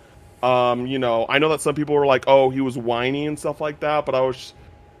villain. You know, I know that some people were like, oh, he was whiny and stuff like that, but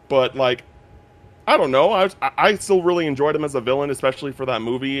I don't know. I still really enjoyed him as a villain, especially for that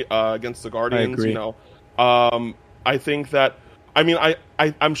movie against the Guardians. agree. You know, I think that. I mean,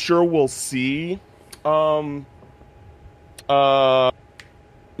 I'm sure we'll see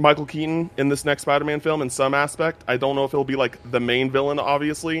Michael Keaton in this next Spider-Man film in some aspect. I don't know if he'll be like the main villain,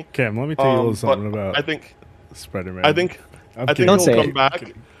 obviously. Cam, let me tell you a little something about I think Spider-Man. I think Don't he'll say come it.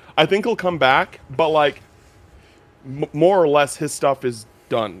 back. I think he'll come back, but like more or less his stuff is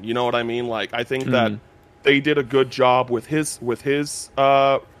done. You know what I mean? Like I think that they did a good job with his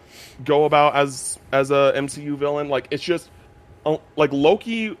go about as a MCU villain. Like it's just like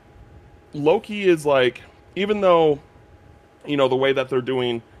Loki is like, even though you know the way that they're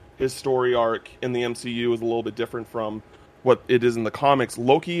doing his story arc in the MCU is a little bit different from what it is in the comics.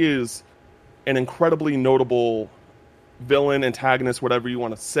 Loki is an incredibly notable villain, antagonist, whatever you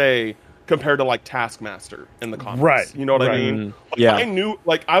want to say, compared to like Taskmaster in the comics. Right. You know what I mean? Like, Yeah. I knew,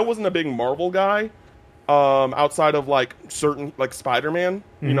 like, I wasn't a big Marvel guy, outside of like certain, like Spider-Man,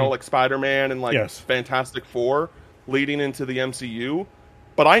 you know, like Spider-Man and like Yes. Fantastic Four leading into the MCU.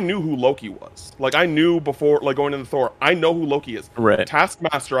 But I knew who Loki was. Like, I knew before, like, going into Thor, I know who Loki is. Right.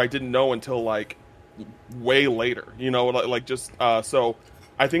 Taskmaster, I didn't know until, like, way later. You know, like just, so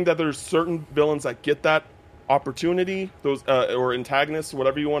I think that there's certain villains that get that opportunity, those, or antagonists,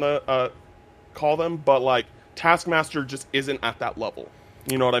 whatever you want to call them. But, like, Taskmaster just isn't at that level.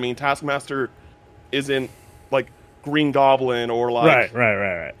 You know what I mean? Taskmaster isn't, like, Green Goblin or, like...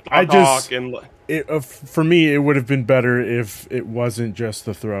 Right. For me, it would have been better if it wasn't just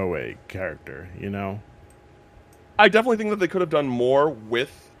the throwaway character, you know? I definitely think that they could have done more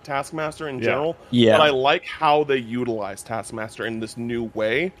with Taskmaster in general. Yeah. But I like how they utilize Taskmaster in this new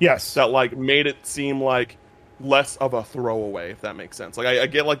way. Yes. That, like, made it seem like less of a throwaway, if that makes sense. Like, I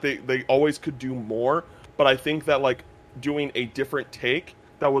get, like, they always could do more, but I think that, like, doing a different take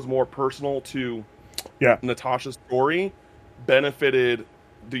that was more personal to Natasha's story benefited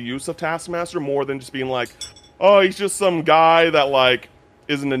the use of Taskmaster more than just being like, oh, he's just some guy that like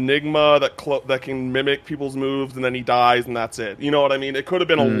is an enigma that can mimic people's moves and then he dies and that's it. You know what I mean? It could have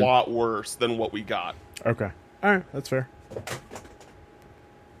been a lot worse than what we got. Okay. All right. That's fair.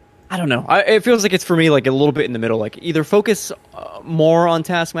 I don't know. It feels like it's for me like a little bit in the middle. Like either focus more on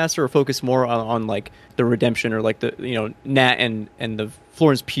Taskmaster or focus more on like the redemption or like the Nat and the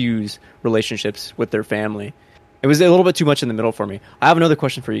Florence Pugh's relationships with their family. It was a little bit too much in the middle for me. I have another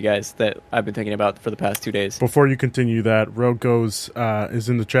question for you guys that I've been thinking about for the past 2 days. Before you continue that, Rogue Goes is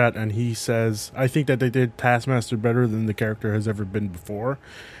in the chat, and he says, I think that they did Taskmaster better than the character has ever been before.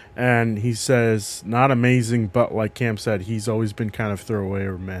 And he says, not amazing, but like Cam said, he's always been kind of throwaway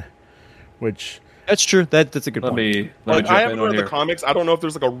or meh. Which... That's true. That's a good point. Let me Like, jump I in haven't on read here. the comics. I don't know if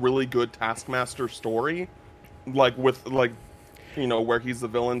there's like a really good Taskmaster story, like with like, you know, where he's the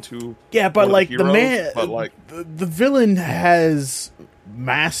villain to but like heroes, the man, but like the villain has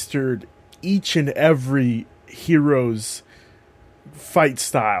mastered each and every hero's fight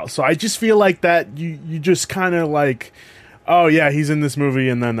style. So I just feel like that you just kind of like, oh yeah, he's in this movie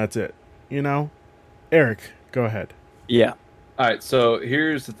and then that's it. You know, Eric, go ahead. Yeah. All right, so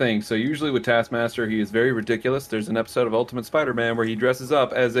here's the thing. So usually with Taskmaster, he is very ridiculous. There's an episode of Ultimate Spider-Man where he dresses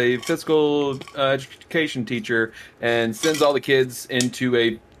up as a physical education teacher and sends all the kids into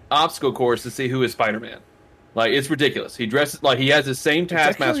a obstacle course to see who is Spider-Man. Like, it's ridiculous. He dresses like he has the same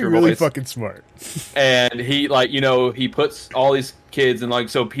Taskmaster really voice, fucking smart. and he he puts all these kids and like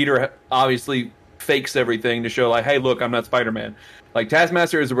so Peter obviously fakes everything to show like, hey, look, I'm not Spider-Man. Like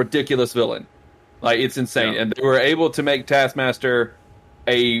Taskmaster is a ridiculous villain. Like, it's insane. Yeah. And they were able to make Taskmaster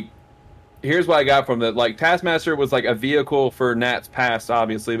here's what I got from that. Like, Taskmaster was like a vehicle for Nat's past,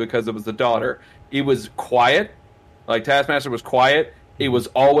 obviously, because it was the daughter. He was quiet. Like, Taskmaster was quiet. It was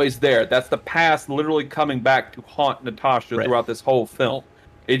always there. That's the past literally coming back to haunt Natasha throughout this whole film.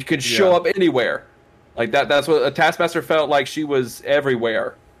 It could show up anywhere. Like, that's what a Taskmaster felt like. She was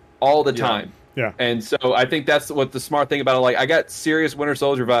everywhere all the time. Yeah. And so I think that's what the smart thing about it. Like, I got serious Winter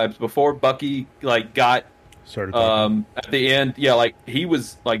Soldier vibes before Bucky got at the end. Yeah, like he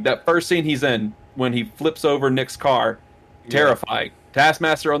was like that first scene he's in when he flips over Nick's car, terrifying.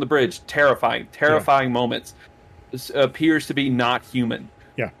 Taskmaster on the bridge, terrifying moments. This appears to be not human.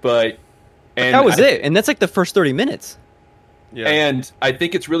 Yeah. But that was it. And that's like the first 30 minutes. Yeah. And I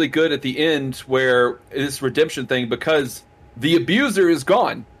think it's really good at the end where this redemption thing, because the abuser is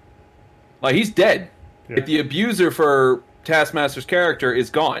gone. Like, he's dead. Yeah. Like, the abuser for Taskmaster's character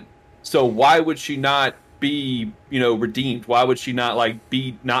is gone. So why would she not be, redeemed? Why would she not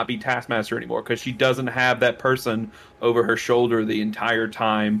not be Taskmaster anymore? Because she doesn't have that person over her shoulder the entire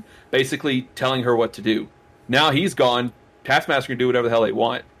time, basically telling her what to do. Now he's gone. Taskmaster can do whatever the hell they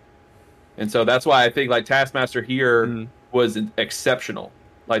want. And so that's why I think like Taskmaster here was exceptional.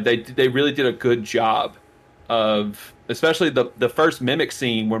 Like they really did a good job of, especially the first mimic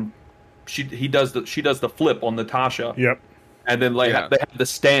scene when she does the flip on Natasha. Yep. And then like they have the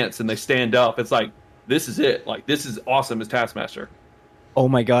stance and they stand up. It's like, this is it. Like, this is awesome as Taskmaster. Oh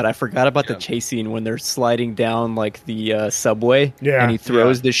my god, I forgot about the chase scene when they're sliding down like the subway and he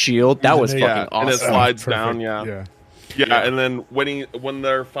throws the shield. That was fucking awesome. And it slides down, Yeah, and then when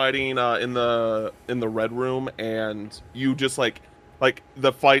they're fighting in the Red Room and you just like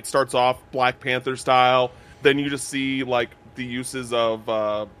the fight starts off Black Panther style, then you just see like the uses of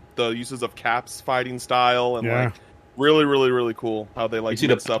Cap's fighting style and like really, really, really cool how they like you see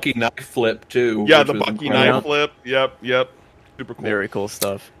the Bucky knife flip too. Yeah, the Bucky knife flip. Yep. Super cool. Very cool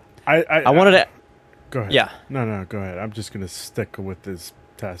stuff. I wanted to go ahead. Yeah. No, go ahead. I'm just gonna stick with this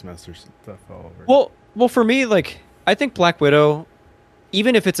Taskmaster stuff all over. Well, for me, like I think Black Widow,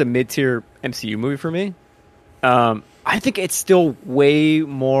 even if it's a mid-tier MCU movie for me, I think it's still way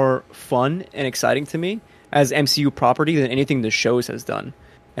more fun and exciting to me as MCU property than anything the shows has done.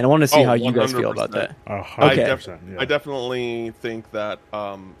 And I want to see how you guys feel about that. Okay. I definitely think that.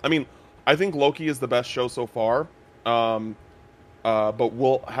 I mean, I think Loki is the best show so far. But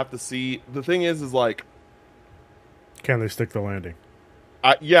we'll have to see. The thing is like, can they stick the landing?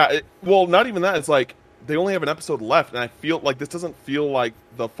 Well, not even that. It's like they only have an episode left, and I feel like this doesn't feel like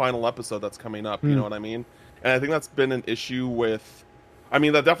the final episode that's coming up. You know what I mean? And I think that's been an issue with. I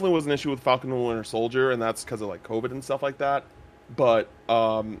mean, that definitely was an issue with Falcon and Winter Soldier, and that's because of like COVID and stuff like that. But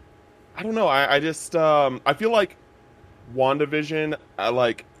I don't know. I just I feel like WandaVision,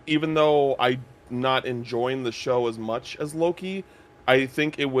 like even though I'm not enjoying the show as much as Loki, I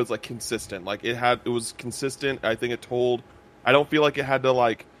think it was like consistent. Like it was consistent. I think it told. I don't feel like it had to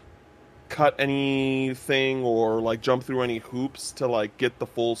like cut anything or like jump through any hoops to like get the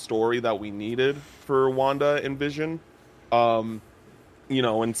full story that we needed for Wanda and Vision.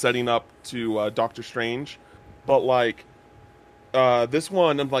 And setting up to Doctor Strange. But like this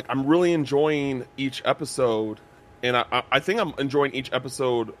one, I'm really enjoying each episode, and I think I'm enjoying each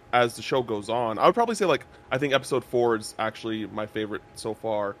episode as the show goes on. I would probably say like I think episode 4 is actually my favorite so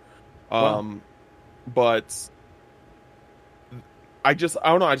far. But I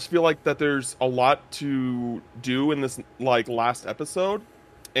don't know. I just feel like that there's a lot to do in this like last episode,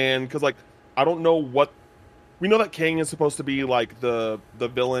 and because like I don't know what we know that Kang is supposed to be like the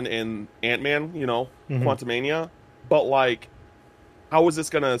villain in Ant-Man, Quantumania, but like how is this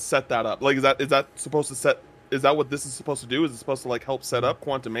gonna set that up? Like is that supposed to set? Is that what this is supposed to do? Is it supposed to like help set up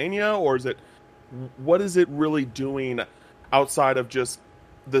Quantumania, or is it what is it really doing outside of just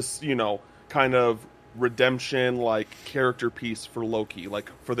this kind of redemption like character piece for Loki, like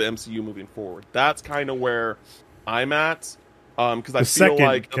for the MCU moving forward? That's kind of where I'm at, because I feel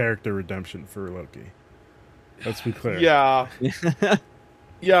like character redemption for Loki. Let's be clear. Yeah,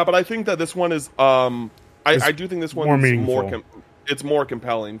 but I think that this one is. I do think this one is more. It's more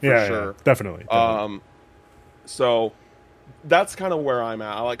compelling for sure. Yeah, definitely. So that's kind of where I'm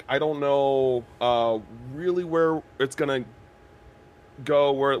at. Like I don't know really where it's gonna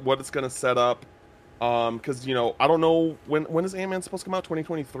go, what it's gonna set up. Because I don't know when is Ant-Man supposed to come out?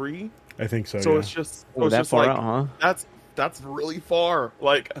 2023. I think so. So it's just that far out, huh? That's really far.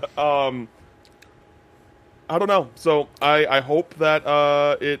 Like I don't know. So I hope that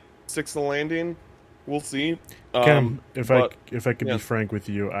it sticks the landing. We'll see. Ken, if I could be frank with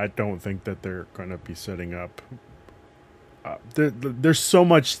you, I don't think that they're going to be setting up. There's so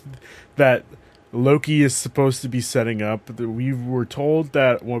much that Loki is supposed to be setting up. We were told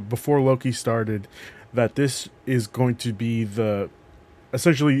that before Loki started that this is going to be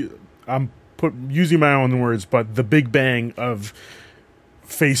essentially, I'm using my own words, but the Big Bang of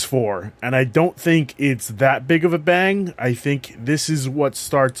Phase 4, and I don't think it's that big of a bang. I think this is what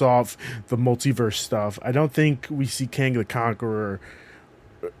starts off the multiverse stuff. I don't think we see Kang the Conqueror.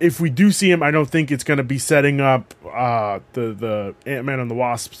 If we do see him, I don't think it's going to be setting up the Ant-Man and the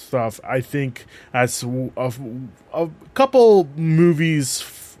Wasp stuff. I think that's a couple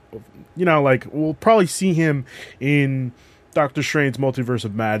movies, like we'll probably see him in Doctor Strange's Multiverse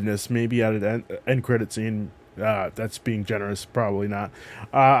of Madness, maybe at an end credit scene. That's being generous, probably not.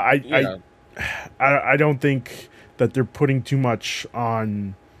 I don't think that they're putting too much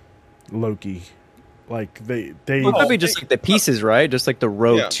on Loki. Like they probably just like the pieces, right? Just like the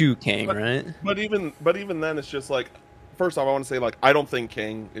road to Kang, right? But even then, it's just like, first off, I want to say like I don't think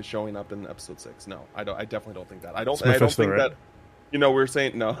Kang is showing up in episode 6. No, I definitely don't think that. I don't think that. We were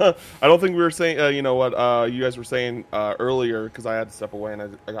saying no. I don't think we were saying. What you guys were saying earlier, because I had to step away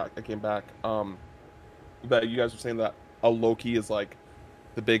and I came back. That you guys were saying that a Loki is like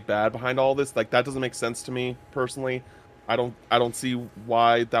the big bad behind all this. Like that doesn't make sense to me personally. I don't see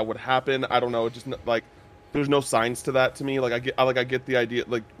why that would happen. I don't know. It just like there's no signs to that to me. Like I get the idea.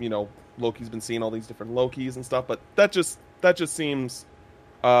 Like Loki's been seeing all these different Lokis and stuff, but that just seems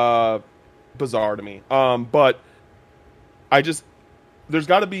bizarre to me. But there's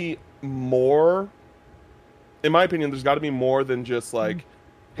got to be more. In my opinion, there's got to be more than just like,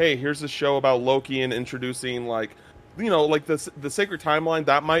 hey, here's a show about Loki and introducing like, like the sacred timeline.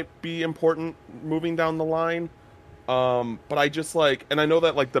 That might be important moving down the line. But I just like, and I know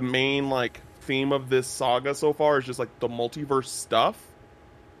that like the main like theme of this saga so far is just like the multiverse stuff.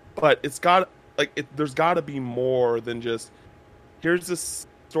 But it's got like there's got to be more than just here's this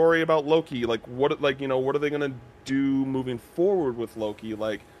story about Loki. Like what are they gonna do moving forward with Loki?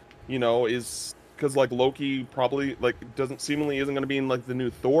 Like is because like Loki probably like isn't gonna be in like the new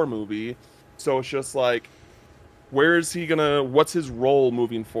Thor movie. So it's just like what's his role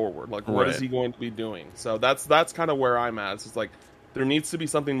moving forward? Like what is he going to be doing? So that's kind of where I'm at. It's just like there needs to be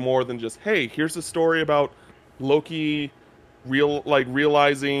something more than just hey, here's a story about Loki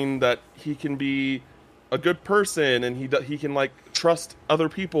realizing that he can be a good person and he can like trust other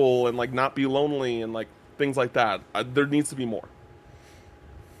people and like not be lonely and like things like that. There needs to be more.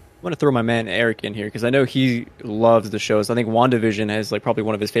 I want to throw my man Eric in here because I know he loves the shows. I think WandaVision has like probably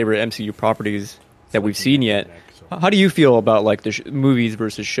one of his favorite MCU properties that we've seen yet. How do you feel about like the movies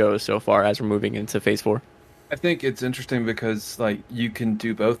versus shows so far as we're moving into Phase 4? I think it's interesting because like you can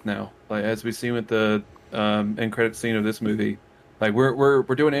do both now. Like as we've seen with the end credit scene of this movie, like we're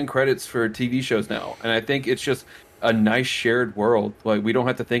doing end credits for TV shows now, and I think it's just a nice shared world. Like we don't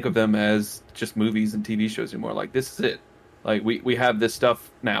have to think of them as just movies and TV shows anymore. Like this is it. Like we have this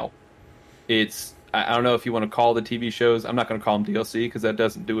stuff now. It's I don't know if you want to call the TV shows. I'm not going to call them DLC because that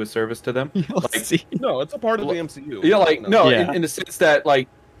doesn't do a service to them. Like, no, it's a part of the MCU. Yeah, like in the sense that like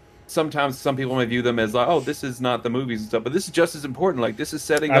sometimes some people may view them as like, oh, this is not the movies and stuff, but this is just as important. Like this is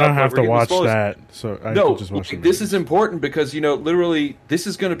setting up. I don't have to watch that, so I can just watch this is important because literally this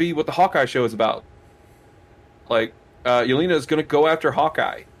is going to be what the Hawkeye show is about. Like Yelena is going to go after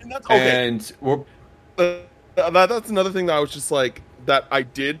Hawkeye, and that's okay. And we're. That's another thing that I was just like that I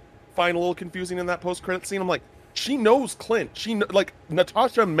did find a little confusing in that post-credit scene. I'm like, she knows Clint. Like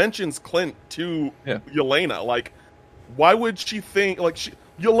Natasha mentions Clint to Yelena. Like, why would she think like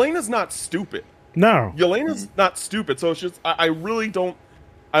Yelena's not stupid? No, Yelena's not stupid. So it's just I really don't.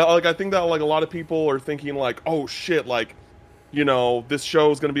 I think that like a lot of people are thinking like, oh shit, like this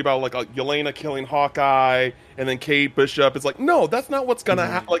show is going to be about like Yelena killing Hawkeye and then Kate Bishop. It's like, no, that's not what's going to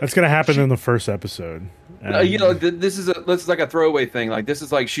happen. Like, that's going to happen in the first episode. This is like a throwaway thing. Like this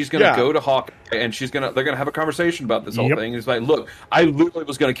is like she's going to go to Hawkeye and they're going to have a conversation about this whole thing. It's like, look, I literally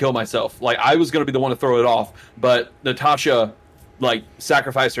was going to kill myself. Like I was going to be the one to throw it off, but Natasha like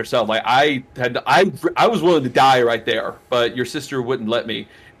sacrificed herself. Like I was willing to die right there, but your sister wouldn't let me.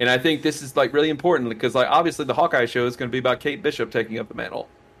 And I think this is like really important because like obviously the Hawkeye show is going to be about Kate Bishop taking up the mantle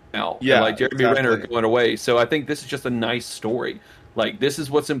now. Yeah, and, like Jeremy Renner going away. So I think this is just a nice story. Like this is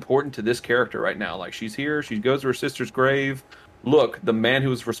what's important to this character right now. Like she's here, she goes to her sister's grave. Look, the man who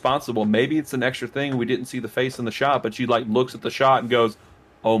was responsible. Maybe it's an extra thing we didn't see the face in the shot, but she like looks at the shot and goes,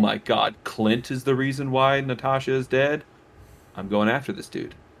 "Oh my God, Clint is the reason why Natasha is dead. I'm going after this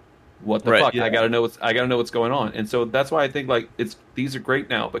dude. What the fuck? Yeah. I gotta know what's going on." And so that's why I think like these are great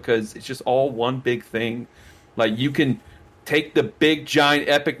now because it's just all one big thing. Like you can take the big giant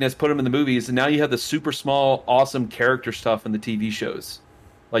epicness, put them in the movies, and now you have the super small, awesome character stuff in the TV shows.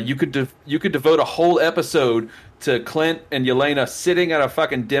 Like you could devote a whole episode to Clint and Yelena sitting at a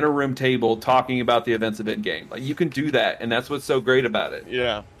fucking dinner room table talking about the events of Endgame. Like you can do that, and that's what's so great about it.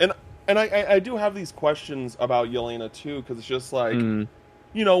 Yeah, and I do have these questions about Yelena too because it's just like.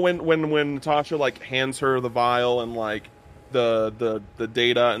 When Natasha like hands her the vial and like the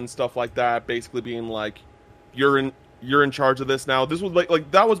data and stuff like that, basically being like, you're in charge of this now. This was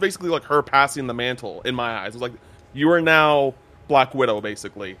like that was basically like her passing the mantle in my eyes. It was like you are now Black Widow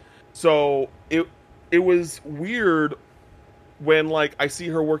basically. So it was weird when like I see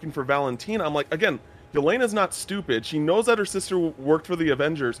her working for Valentina. I'm like, again, Yelena's not stupid. She knows that her sister worked for the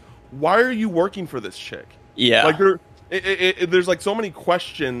Avengers. Why are you working for this chick? Yeah, like there's like so many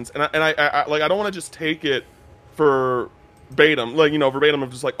questions, and I like I don't want to just take it for verbatim, like verbatim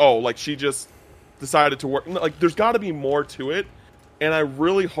of just like, oh, like she just decided to work. Like there's got to be more to it, and I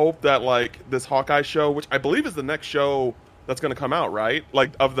really hope that like this Hawkeye show, which I believe is the next show that's going to come out, right?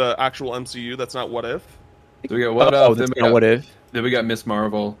 Like of the actual MCU, that's not What If. So we got What If. If. Then we got Miss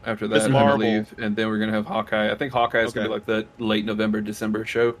Marvel after that, I believe, and then we're gonna have Hawkeye. I think Hawkeye is gonna be like the late November, December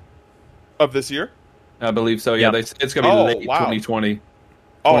show of this year. I believe so. Yeah, it's gonna be late 2020.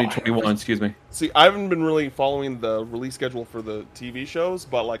 2021, excuse me. See, I haven't been really following the release schedule for the TV shows,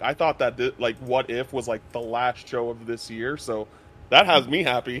 but like I thought that What If was like the last show of this year, so that has me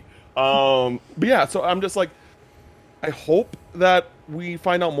happy. But yeah, so I'm just like, I hope that we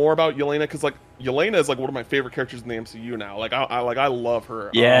find out more about Yelena, because like Yelena is like one of my favorite characters in the MCU now. Like I love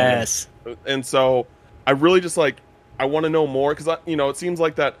her. Yes. And so I really just like I want to know more, because it seems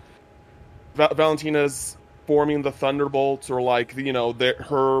like that Valentina's forming the Thunderbolts, or like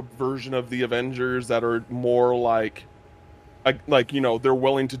her version of the Avengers that are more like they're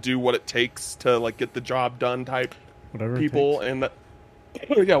willing to do what it takes to like get the job done type Whatever people, and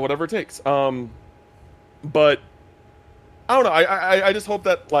yeah, whatever it takes. But I don't know. I just hope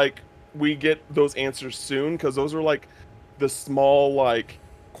that like we get those answers soon, because those are like the small like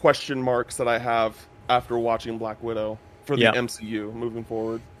question marks that I have after watching Black Widow for the MCU moving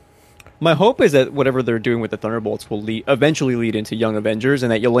forward. My hope is that whatever they're doing with the Thunderbolts will eventually lead into Young Avengers,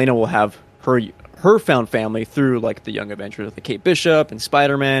 and that Yelena will have her found family through like the Young Avengers, with the Kate Bishop and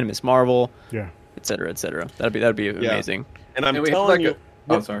Spider-Man, Miss Marvel, et cetera, et cetera. That'd be amazing. And I'm telling you,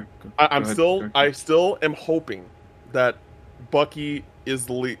 sorry. I still am hoping that Bucky is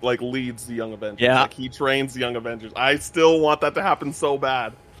leads the Young Avengers. Yeah, like he trains the Young Avengers. I still want that to happen so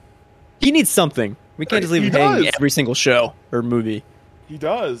bad. He needs something. We can't just leave him hanging every single show or movie. He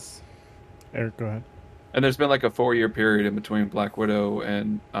does. Eric, go ahead. And there's been like a 4-year period in between Black Widow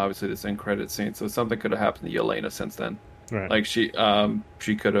and obviously this end credit scene, so something could have happened to Yelena since then. Right. Like she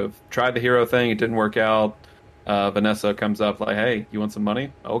could have tried the hero thing, it didn't work out. Vanessa comes up like, "Hey, you want some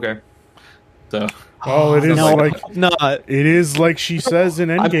money?" Okay. So it is not. It is like she says in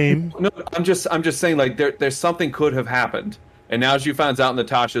Endgame. I'm just saying like there's something could have happened, and now she finds out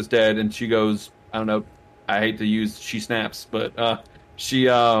Natasha's dead, and she goes, I don't know, I hate to use she snaps, but she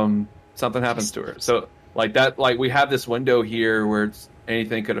something happens to her. So like that, like we have this window here where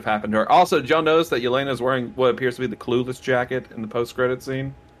anything could have happened to her. Also, did y'all notice that Yelena's wearing what appears to be the Clueless jacket in the post-credit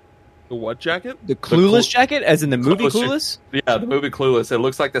scene? The what jacket? The Clueless jacket, as in the movie Clueless? Yeah, the movie Clueless. It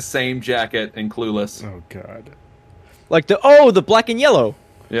looks like the same jacket in Clueless. Oh god. Like the black and yellow.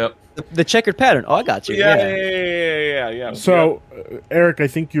 Yep. The checkered pattern. Oh, I got you. Yeah. So, Eric, I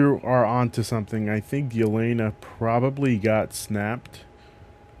think you are onto something. I think Yelena probably got snapped,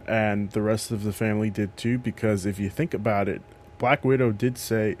 and the rest of the family did too, because if you think about it, Black Widow did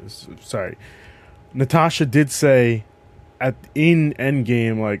say, Natasha did say in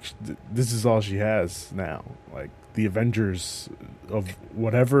Endgame, like, this is all she has now. Like, the Avengers of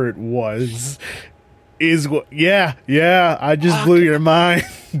whatever it was is what, I just blew your mind,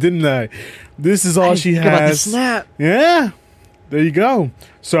 didn't I? This is all she has. About the snap. Yeah, there you go.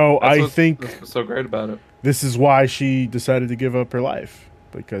 So I think that's what's so great about it. This is why she decided to give up her life,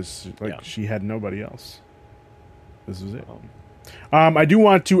 because she had nobody else. This was it. I do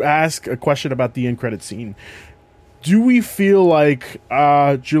want to ask a question about the end credit scene. Do we feel like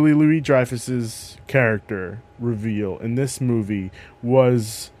Julie Louis-Dreyfus's character reveal in this movie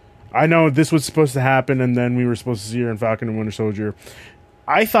was... I know this was supposed to happen, and then we were supposed to see her in Falcon and Winter Soldier.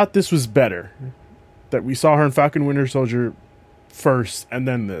 I thought this was better, that we saw her in Falcon and Winter Soldier first, and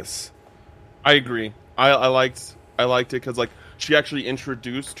then this. I agree. I liked it because like she actually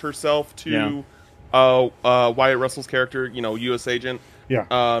introduced herself to Wyatt Russell's character, U.S. Agent.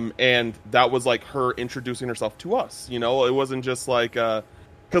 Yeah. And that was like her introducing herself to us. It wasn't just like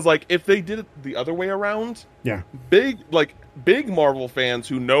because like if they did it the other way around, big Marvel fans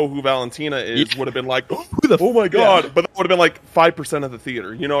who know who Valentina is would have been like, oh my god, but that would have been like 5% of the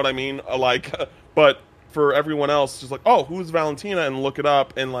theater. You know what I mean? But for everyone else, just like, oh, who's Valentina, and look it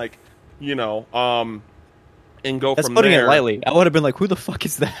up and like, and go That's from there. That's putting it lightly. I would have been like, who the fuck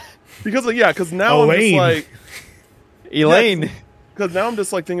is that? Because now I'm just like Elaine. Because now I'm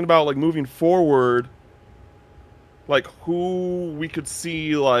just like thinking about like moving forward, like who we could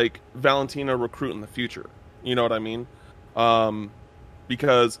see like Valentina recruit in the future. You know what I mean?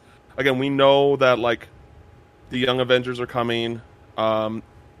 Because again, we know that like the Young Avengers are coming.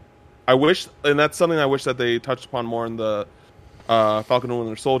 I wish, and that's something I wish that they touched upon more in the Falcon and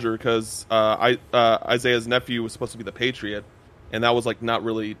Winter Soldier, because Isaiah's nephew was supposed to be the Patriot, and that was like not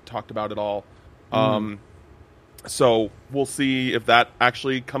really talked about at all. So we'll see if that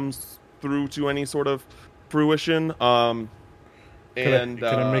actually comes through to any sort of fruition. Can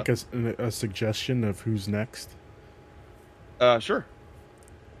I make a suggestion of who's next? Sure.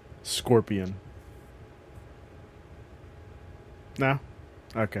 Scorpion. No?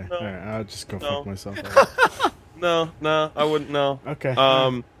 Okay. No. All right. I'll just go fuck myself. No, I wouldn't. No.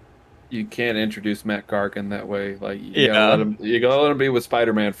 Okay. You can't introduce Matt Gargan that way. Like you gotta let him be with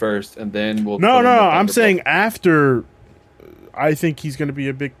Spider-Man first, and then we'll. No. I'm saying after I think he's going to be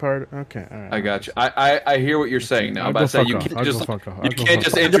a big part. Okay, all right. I got you. I hear what you're saying now. But I say you can't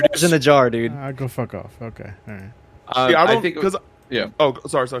just introduce in the jar, dude. I'll go fuck off. Okay, all right. I think because Oh,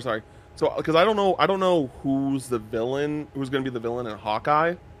 sorry. So because I don't know who's the villain, who's going to be the villain in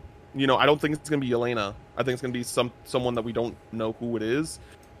Hawkeye. You know, I don't think it's going to be Yelena. I think it's going to be someone that we don't know who it is.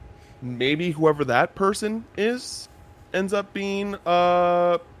 Maybe whoever that person is ends up being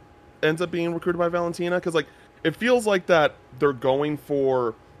recruited by Valentina, because like it feels like that they're going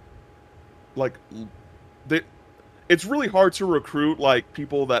for like it's really hard to recruit like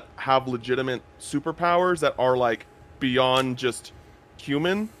people that have legitimate superpowers that are like beyond just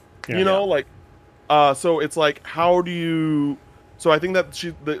human, you know, like so it's like how do you so I think that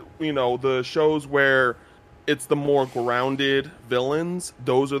the shows where it's the more grounded villains,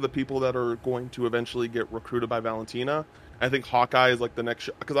 those are the people that are going to eventually get recruited by Valentina. I think Hawkeye is like the next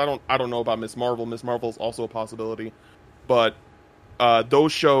show, because I don't know about Miss Marvel. Miss Marvel is also a possibility, but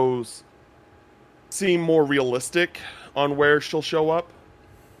those shows seem more realistic on where she'll show up.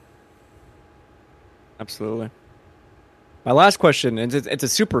 Absolutely. My last question, and it's a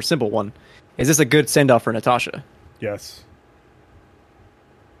super simple one: is this a good send off for Natasha? Yes.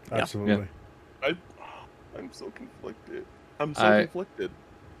 Absolutely. Yeah. I'm so conflicted. Conflicted.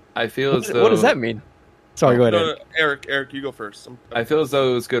 I feel as though... What does that mean? Sorry, go ahead. No, Eric, you go first. I feel as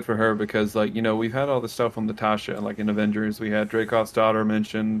though it was good for her because, like, you know, we've had all the stuff on Natasha, like in Avengers. We had Dreykov's daughter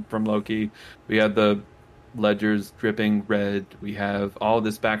mentioned from Loki. We had the ledgers dripping red. We have all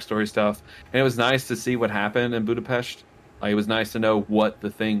this backstory stuff. And it was nice to see what happened in Budapest. Like, it was nice to know what the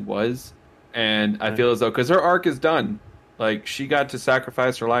thing was. And I feel as though, because her arc is done. Like, she got to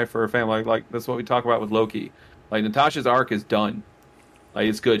sacrifice her life for her family. Like, that's what we talk about with Loki. Like, Natasha's arc is done. Like,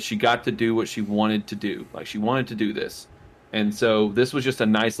 it's good. She got to do what she wanted to do. Like, she wanted to do this. And so this was just a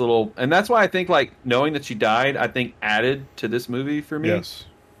nice little... And that's why I think, like, knowing that she died, I think added to this movie for me. Yes.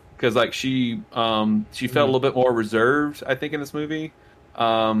 Because, like, she felt a little bit more reserved, I think, in this movie.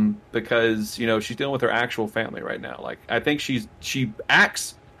 Because, you know, she's dealing with her actual family right now. Like, I think she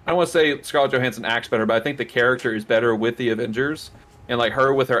acts... I don't want to say Scarlett Johansson acts better, but I think the character is better with the Avengers. And, like,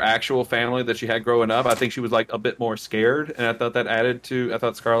 her with her actual family that she had growing up, I think she was, like, a bit more scared. And I thought that added to... I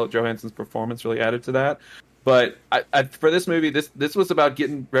thought Scarlett Johansson's performance really added to that. But for this movie, this was about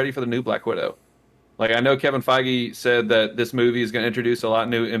getting ready for the new Black Widow. Like, I know Kevin Feige said that this movie is going to introduce a lot of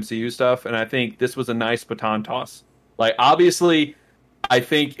new MCU stuff. And I think this was a nice baton toss. Like, obviously... I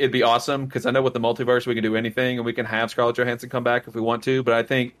think it'd be awesome because I know with the multiverse we can do anything and we can have Scarlett Johansson come back if we want to. But I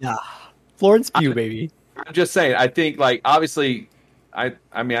think Florence Pugh, baby. I'm just saying. I think like obviously, I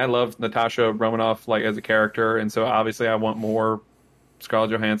mean I love Natasha Romanoff like as a character, and so obviously I want more Scarlett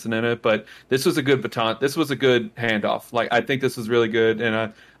Johansson in it. But this was a good baton. This was a good handoff. Like I think this was really good,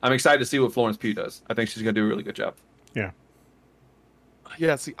 and I'm excited to see what Florence Pugh does. I think she's gonna do a really good job. Yeah.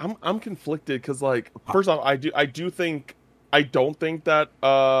 Yeah. See, I'm conflicted because like first off, I don't think that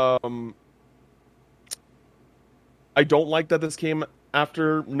I don't like that this came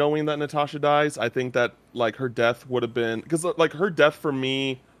after knowing that Natasha dies. I think that like her death would have been because like her death for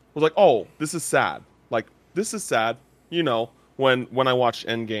me was like, oh, this is sad. Like this is sad, you know, when I watched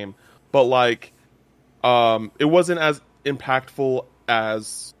Endgame. But like it wasn't as impactful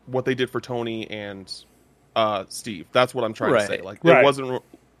as what they did for Tony and Steve. That's what I'm trying to say. Like it wasn't,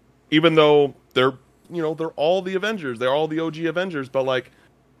 even though they're all the Avengers. They're all the OG Avengers. But, like,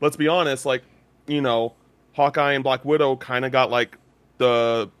 let's be honest, like, you know, Hawkeye and Black Widow kind of got, like,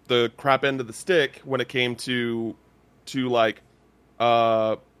 the crap end of the stick when it came to like,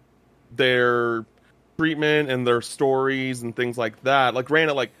 their treatment and their stories and things like that. Like,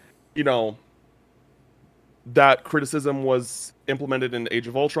 granted, like, you know, that criticism was implemented in Age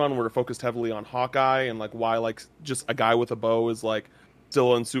of Ultron where it focused heavily on Hawkeye and, like, why, like, just a guy with a bow is, like,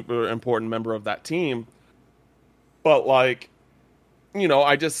 still a super important member of that team. But like, you know,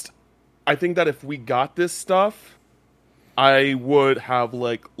 I think that if we got this stuff, I would have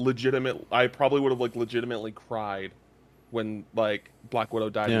like I probably would have like legitimately cried when like Black Widow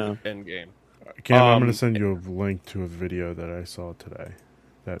died in Endgame. Cam, I'm going to send you a link to a video that I saw today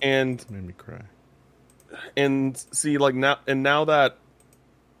that made me cry. And see, like now that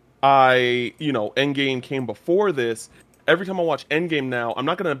Endgame came before this, every time I watch Endgame now, I'm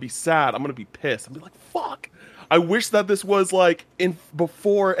not going to be sad. I'm going to be pissed. I'm going to be like, fuck. I wish that this was like I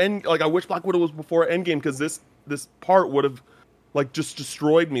wish Black Widow was before Endgame because this part would have like just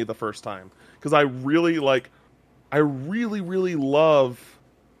destroyed me the first time. Because I really love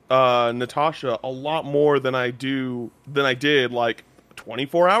Natasha a lot more than I did like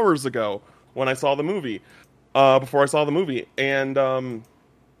 24 hours ago when I saw the movie. Before I saw the movie. And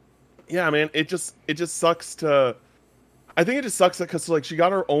yeah, man, it just sucks to I think it just sucks because like she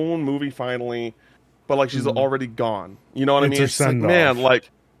got her own movie finally, but like she's already gone. You know what I mean? It's like, man, like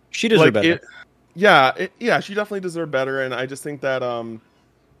she deserved better. Yeah, she definitely deserved better, and I just think that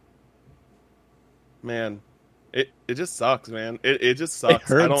man, it just sucks, man. It just sucks. It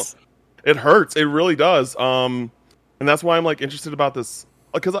hurts. It hurts. It really does. And that's why I'm like interested about this,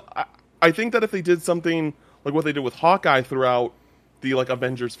 because I think that if they did something like what they did with Hawkeye throughout the like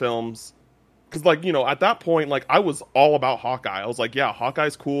Avengers films, because like, you know, at that point, like I was all about Hawkeye. I was like, yeah,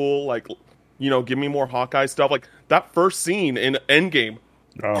 Hawkeye's cool. Like, you know, give me more Hawkeye stuff. Like that first scene in Endgame,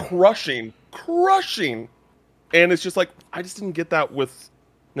 crushing, and it's just like I just didn't get that with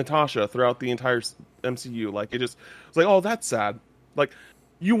Natasha throughout the entire MCU. Like it's like, oh, that's sad. Like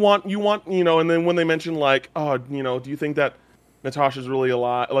you want, you know, and then when they mention like, oh, you know, do you think that Natasha's really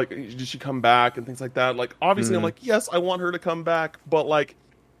alive? Like, did she come back and things like that? Like, obviously, I'm like, yes, I want her to come back, but like,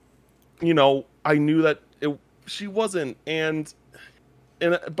 you know, I knew that she wasn't, but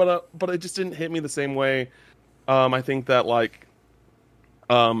it just didn't hit me the same way. I think that like,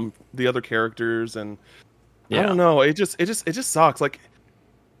 the other characters and I don't know, it just sucks. Like,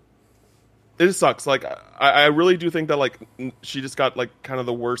 it just sucks. Like, I really do think that like she just got like kind of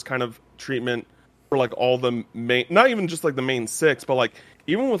the worst kind of treatment for like all the main, not even just like the main six, but like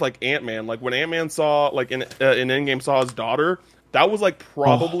even with like Ant-Man, like when Ant-Man saw like in Endgame saw his daughter, that was like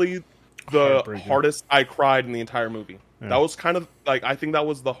probably the hardest I cried in the entire movie. Yeah. That was kind of like, I think that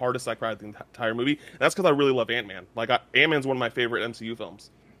was the hardest I cried in the entire movie. And that's because I really love Ant-Man. Like Ant-Man's one of my favorite MCU films.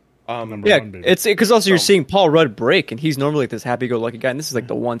 It's because also you're seeing Paul Rudd break, and he's normally like this happy-go-lucky guy, and this is like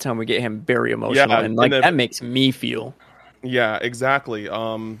the one time we get him very emotional, and like that makes me feel. Yeah, exactly.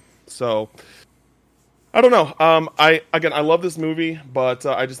 So I don't know. I love this movie, but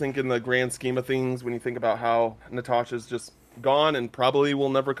I just think in the grand scheme of things, when you think about how Natasha's just gone and probably will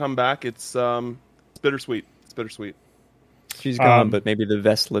never come back, it's bittersweet. It's bittersweet. She's gone, but maybe the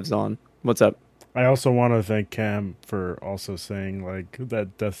vest lives on. What's up? I also want to thank Cam for also saying like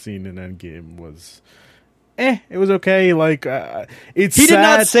that death scene in Endgame was, it was okay. Like it's he sad. Did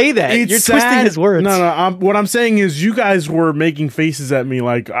not say that. You're twisting his words. No. What I'm saying is you guys were making faces at me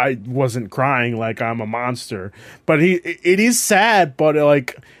like I wasn't crying, like I'm a monster. But it is sad, but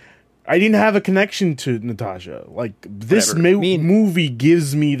like I didn't have a connection to Natasha. Like this movie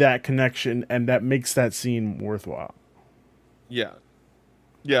gives me that connection, and that makes that scene worthwhile. Yeah.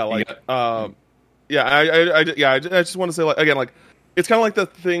 Like I just want to say, like, again, like, it's kind of like the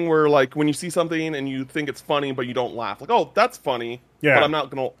thing where, like, when you see something and you think it's funny, but you don't laugh. Like, oh, that's funny, but I'm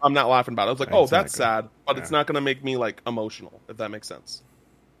not laughing about it. I was like, oh, that's sad, but it's not gonna make me like emotional, if that makes sense.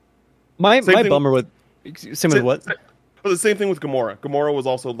 My bummer with what? The same thing with Gamora. Gamora was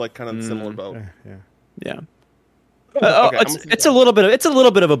also like kind of similar boat. Yeah. It's a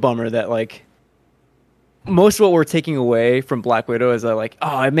little bit of a bummer that like most of what we're taking away from Black Widow is like,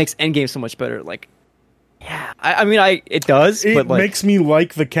 oh, it makes Endgame so much better. Like, yeah, I mean, it does. It but like, makes me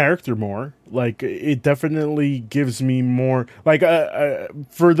like the character more. Like, it definitely gives me more. Like,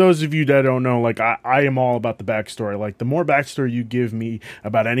 for those of you that don't know, like, I am all about the backstory. Like, the more backstory you give me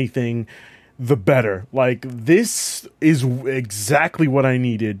about anything, the better. Like, this is exactly what I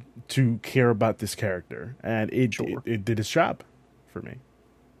needed to care about this character, and it did its job for me.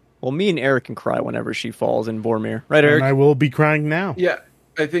 Well, me and Eric can cry whenever she falls in Boromir, right, Eric? And I will be crying now. Yeah,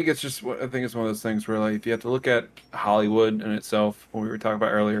 I think it's one of those things where, like, if you have to look at Hollywood in itself, when we were talking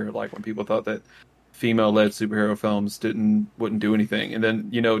about earlier, like when people thought that female-led superhero films wouldn't do anything, and then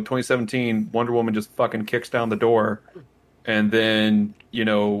 2017, Wonder Woman just fucking kicks down the door, and then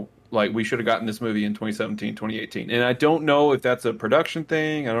like we should have gotten this movie in 2017, 2018, and I don't know if that's a production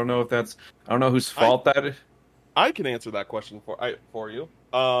thing. I don't know whose fault that is. I can answer that question for you.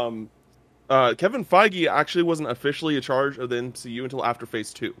 Kevin Feige actually wasn't officially in charge of the MCU until after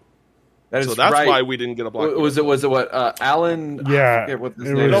Phase 2. That's right. Why we didn't get a Black Widow. Was it what Alan? Yeah, I forget what his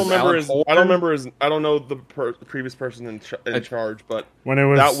name is. I don't remember his. I don't know the previous person in charge, but when it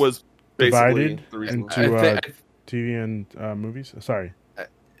was that was basically divided the reason into TV and movies. Sorry,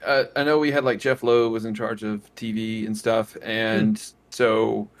 I know we had like Jeff Lowe was in charge of TV and stuff, and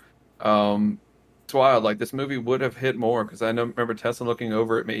so it's wild. Like this movie would have hit more because I remember Tessa looking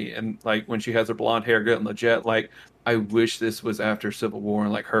over at me and like when she has her blonde hair getting the jet. Like I wish this was after Civil War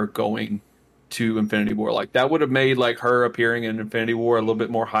and like her going to Infinity War. Like that would have made like her appearing in Infinity War a little bit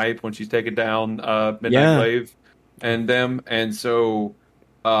more hype when she's taking down Midnight Wave and them. And so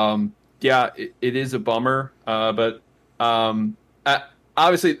it is a bummer. But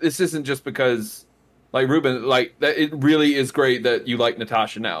obviously this isn't just because. Like Ruben, like that, it really is great that you like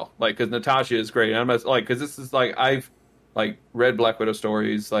Natasha now. Like, because Natasha is great. And I'm like, because this is like like read Black Widow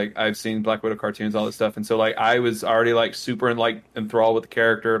stories, like I've seen Black Widow cartoons, all this stuff, and so like I was already like super enthralled with the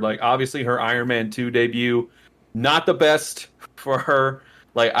character. Like obviously her Iron Man 2 debut, not the best for her.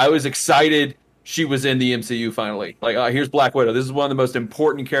 Like I was excited she was in the MCU finally. Like here's Black Widow. This is one of the most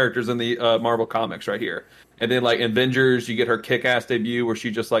important characters in the Marvel comics right here. And then like Avengers, you get her kick-ass debut where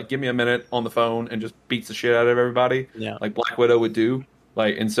she just like give me a minute on the phone and just beats the shit out of everybody. Yeah, like Black Widow would do.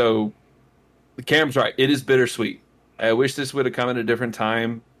 Like and so Cam's right. It is bittersweet. I wish this would have come at a different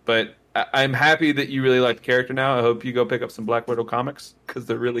time, but I'm happy that you really like the character now. I hope you go pick up some Black Widow comics because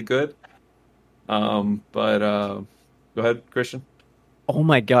they're really good. But go ahead, Christian. Oh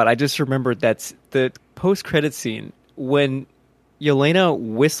my god, I just remembered that's the post-credit scene when Yelena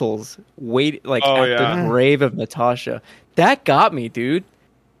whistles at the grave of Natasha. That got me, dude.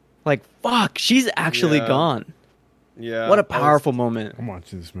 Like, fuck, she's actually gone. Yeah. What a powerful moment. I'm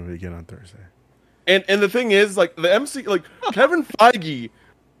watching this movie again on Thursday. And the thing is, like, the MC, like, Kevin Feige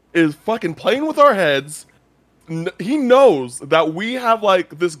is fucking playing with our heads. He knows that we have,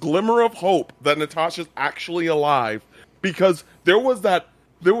 like, this glimmer of hope that Natasha's actually alive. Because there was that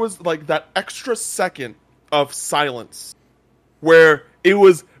extra second of silence where it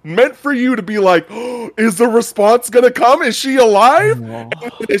was meant for you to be like, oh, is the response gonna come? Is she alive? No.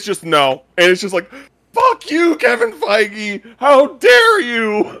 It's just no. And it's just like, fuck you, Kevin Feige! How dare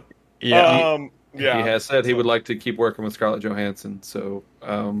you! Yeah. He has said he would like to keep working with Scarlett Johansson, so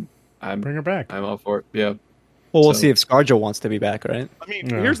bring her back. I'm all for it. Yeah. Well, we'll see if ScarJo wants to be back, right? I mean,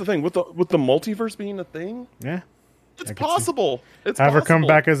 here's the thing with the multiverse being a thing. Yeah, it's possible. It's have possible. her come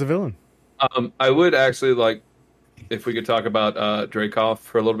back as a villain. I would actually like if we could talk about Dreykov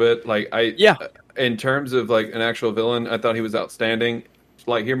for a little bit. Like in terms of like an actual villain, I thought he was outstanding.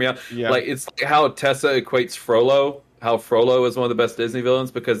 Like, hear me out. Yeah. Like it's like how Tessa equates Frollo. How Frollo is one of the best Disney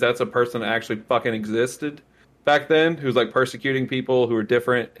villains because that's a person that actually fucking existed back then, who's like persecuting people who are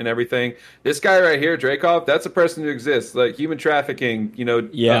different and everything. This guy right here, Dreykov, that's a person who exists. Like human trafficking,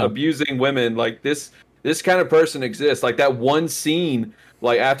 abusing women. Like this kind of person exists. Like that one scene,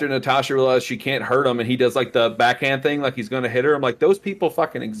 like after Natasha realized she can't hurt him and he does like the backhand thing, like he's going to hit her. I'm like, those people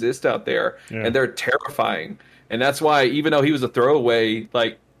fucking exist out there and they're terrifying. And that's why, even though he was a throwaway,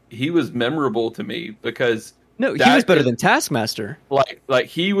 like he was memorable to me because no, he was better than Taskmaster. Like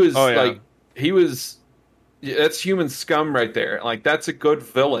he was he was. That's human scum right there. Like that's a good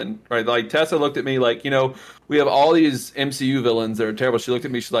villain, right? Like Tessa looked at me like, we have all these MCU villains that are terrible. She looked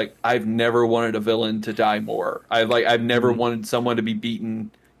at me, she's like, I've never wanted a villain to die more. I've never wanted someone to be beaten.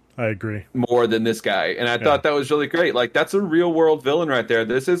 I agree. More than this guy. And I thought that was really great. Like that's a real world villain right there.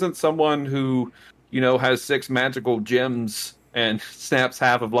 This isn't someone who, has 6 magical gems and snaps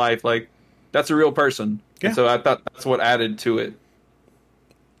half of life. Like that's a real person. Yeah. And so I thought that's what added to it.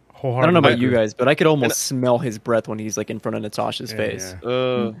 I don't know about you guys, but I could almost smell his breath when he's like in front of Natasha's face.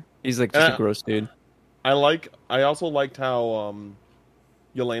 He's like just a gross dude. I also liked how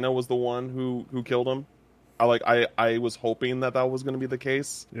Yelena was the one who killed him. I was hoping that was going to be the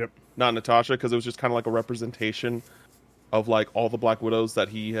case. Yep. Not Natasha, because it was just kind of like a representation of like all the Black Widows that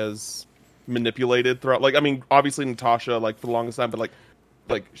he has manipulated throughout. Like, I mean, obviously Natasha, like for the longest time, but like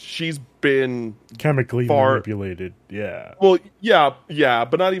she's been chemically manipulated. Yeah. Well, yeah,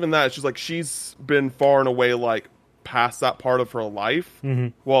 but not even that. It's just like she's been far and away like past that part of her life. Mm-hmm.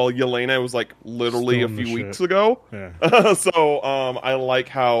 While Yelena was like literally still a few weeks ago. Yeah. So I like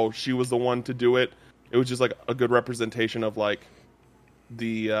how she was the one to do it. It was just like a good representation of like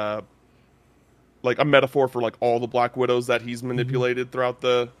the like a metaphor for like all the Black Widows that he's manipulated throughout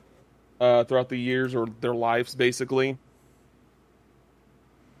the years or their lives, basically.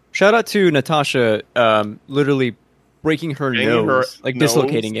 Shout out to Natasha, literally breaking her nose,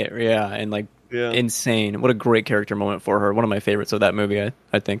 dislocating it, and insane. What a great character moment for her. One of my favorites of that movie,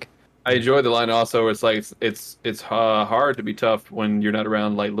 I think. I enjoyed the line also. Where it's like it's hard to be tough when you're not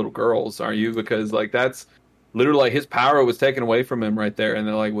around like little girls, are you? Because like that's literally like his power was taken away from him right there, and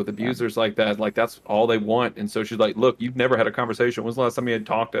they're like with abusers like that, like that's all they want. And so she's like, "Look, you've never had a conversation. When's the last time you had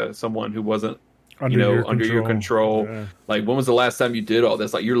talked to someone who wasn't?" Under your control. Yeah. Like, when was the last time you did all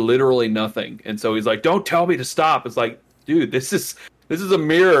this? Like, you're literally nothing. And so he's like, don't tell me to stop. It's like, dude, this is a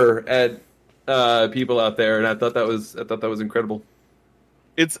mirror at people out there. And I thought that was incredible.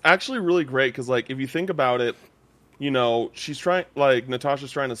 It's actually really great because, like, if you think about it, she's trying, like,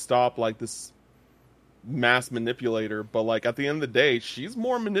 Natasha's trying to stop, like, this mass manipulator. But, like, at the end of the day, she's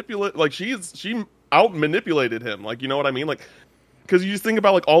more manipulative. Like, she out manipulated him. Like, you know what I mean? Like, because you just think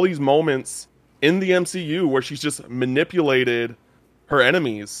about, like, all these moments in the MCU where she's just manipulated her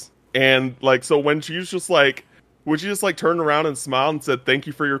enemies. And like, so when she just turned around and smiled and said, thank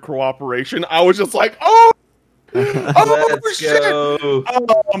you for your cooperation, I was just like, oh, Let's go.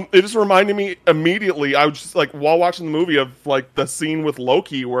 It just reminded me immediately. I was just like, while watching the movie, of like the scene with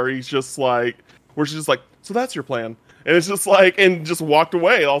Loki where he's just like, where she's just like, so that's your plan, and it's just like, and just walked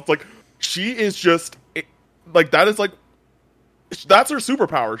away. I was like, she is just like, that is like, that's her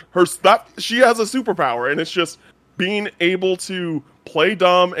superpower. She has a superpower, and it's just being able to play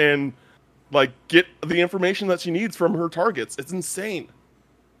dumb and like get the information that she needs from her targets. It's insane.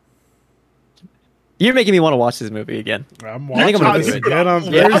 You're making me want to watch this movie again. I'm I think I'm watching gonna this do it. again on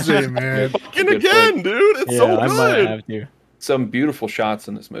Thursday, man. Fucking again, dude. It's so I might good. have to. Some beautiful shots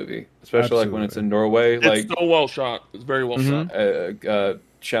in this movie, especially like when it's in Norway. It's Like, so well shot. It's very well shot.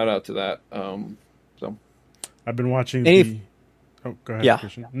 shout out to that. So I've been watching Any- Oh, go ahead, Yeah.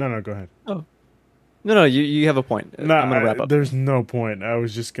 Christian. No, go ahead. No, you have a point. No, I'm gonna wrap up. There's no point. I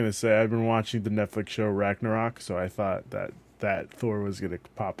was just gonna say I've been watching the Netflix show Ragnarok, so I thought that Thor was gonna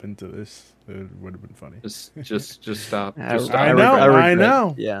pop into this. It would have been funny. just stop. I- Just stop. I know.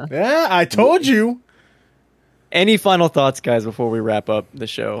 regret. Yeah. Yeah, I told you. Any final thoughts, guys, before we wrap up the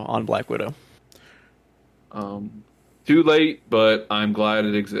show on Black Widow? Too late, but I'm glad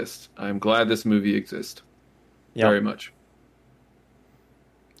it exists. I'm glad this movie exists. Yeah. Very much.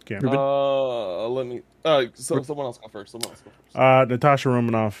 Cameron. Let me. Someone else go first. Natasha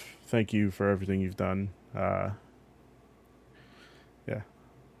Romanoff, thank you for everything you've done. Yeah,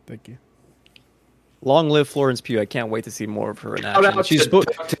 thank you. Long live Florence Pugh. I can't wait to see more of her in Shout action. out She's to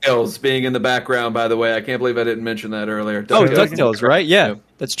DuckTales being in the background, by the way. I can't believe I didn't mention that earlier. DuckTales, right? Yeah,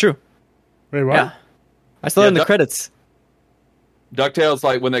 that's true. Wait, what? Yeah. I saw it in the credits. DuckTales,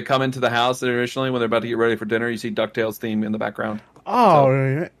 like when they come into the house initially, when they're about to get ready for dinner, you see DuckTales theme in the background.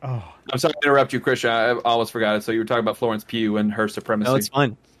 Oh, oh. I'm sorry to interrupt you, Christian. I almost forgot it. So you were talking about Florence Pugh and her supremacy. No, it's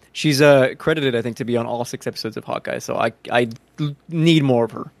fine. She's credited, I think, to be on all 6 episodes of Hawkeye, so I need more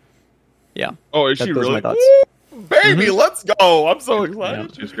of her. Yeah. Oh, is she Those are really? my thoughts. Woo, baby, let's go! I'm so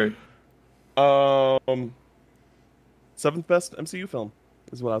excited. She's great. 7th best MCU film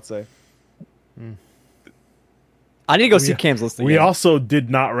is what I'd say. I need to go see Cam's list We again. also did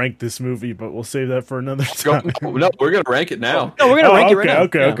not rank this movie, but we'll save that for another time. No, we're going to rank it now. No, we're going to rank it right now.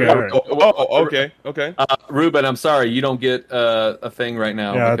 Okay. Yeah. All right. Okay. Ruben, I'm sorry. You don't get a thing right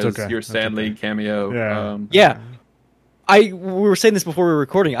now Yeah, that's because okay. your Stan Lee cameo. Yeah. Yeah. We were saying this before we were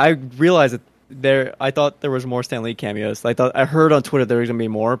recording. I realized that I thought there was more Stan Lee cameos. I heard on Twitter there was going to be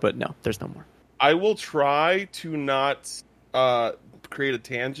more, but no, there's no more. I will try to not create a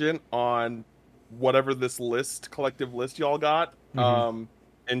tangent on whatever this collective list y'all got, and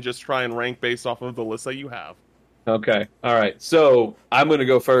just try and rank based off of the list that you have. Okay. All right. So I'm going to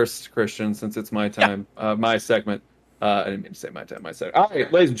go first, Christian, since it's my time, my segment. I didn't mean to say my time, my segment. All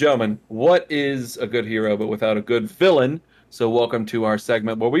right, ladies and gentlemen, what is a good hero but without a good villain? So welcome to our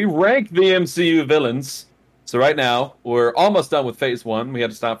segment where we rank the MCU villains. So right now, we're almost done with Phase 1. We had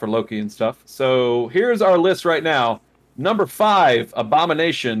to stop for Loki and stuff. So here's our list right now. Number 5,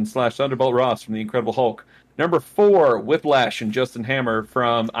 Abomination / Thunderbolt Ross from The Incredible Hulk. Number 4, Whiplash and Justin Hammer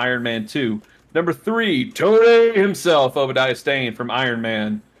from Iron Man 2. Number 3, Tony himself, Obadiah Stane from Iron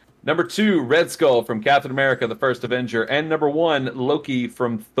Man. Number 2, Red Skull from Captain America, The First Avenger. And number 1, Loki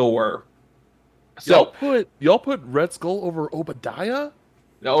from Thor. So Y'all put Red Skull over Obadiah?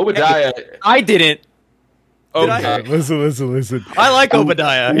 now Obadiah... I didn't. Okay. Listen. I like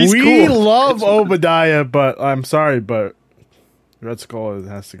Obadiah. He's we cool. love Obadiah, but I'm sorry, but Red Skull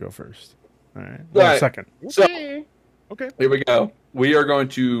has to go first. All right. Right. Second. So Okay. here we go. We are going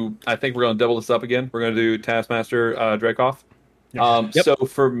to... I think we're going to double this up again. We're going to do Taskmaster Dreykov. Yep. So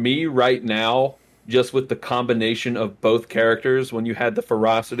for me right now, just with the combination of both characters, when you had the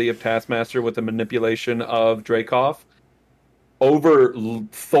ferocity of Taskmaster with the manipulation of Dreykov, over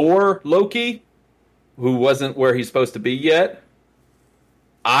Thor Loki, who wasn't where he's supposed to be yet,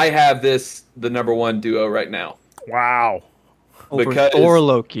 I have the number 1 duo right now. Wow. Over because- Thor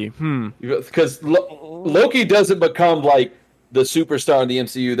Loki. Because Loki doesn't become like the superstar in the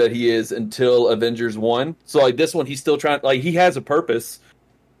MCU that he is until Avengers 1. So like this one, he's still trying, like he has a purpose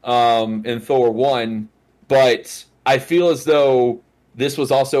in Thor 1, but I feel as though this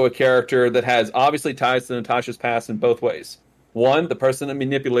was also a character that has obviously ties to Natasha's past in both ways. 1, the person that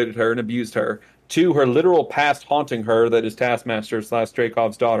manipulated her and abused her. 2, her literal past haunting her, that is Taskmaster /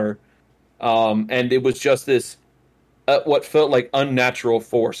 Dreykov's daughter. And it was just this what felt like unnatural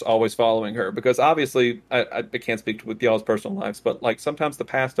force always following her, because obviously I can't speak with y'all's personal lives, but like sometimes the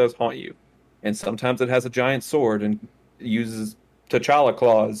past does haunt you, and sometimes it has a giant sword and uses T'Challa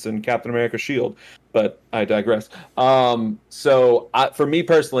claws and Captain America's shield, but I digress. So for me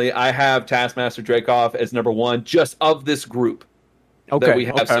personally, I have Taskmaster Dreykov as number 1 just of this group that we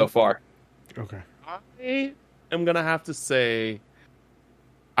have so far. Okay. am gonna have to say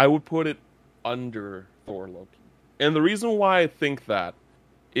I would put it under Thor Loki. And the reason why I think that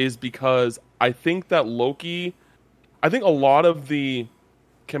is because I think that Loki, I think a lot of the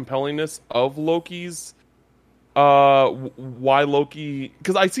compellingness of Loki's why Loki,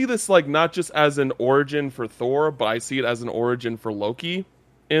 because I see this like not just as an origin for Thor, but I see it as an origin for Loki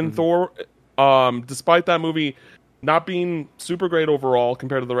in Thor. Despite that movie not being super great overall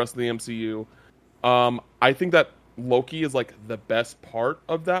compared to the rest of the MCU, I think that Loki is like the best part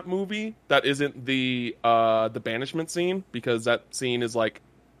of that movie. That isn't the banishment scene, because that scene is like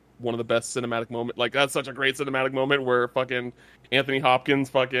one of the best cinematic moments. Like, that's such a great cinematic moment where fucking Anthony Hopkins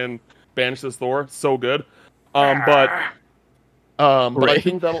fucking banishes Thor. So good. But I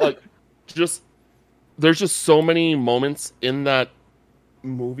think that like there's just so many moments in that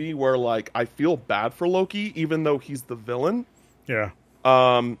movie where like I feel bad for Loki, even though he's the villain. Yeah.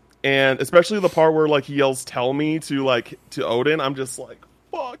 And especially the part where like he yells "Tell me" to Odin. I'm just like,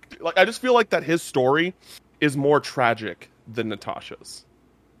 fuck. Like, I just feel like that his story is more tragic than Natasha's.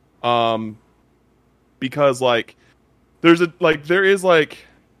 Because like there is like,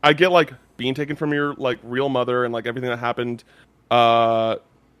 I get like being taken from your like real mother and like everything that happened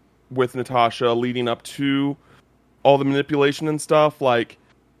with Natasha leading up to all the manipulation and stuff, like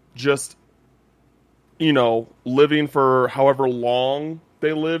just, you know, living for however long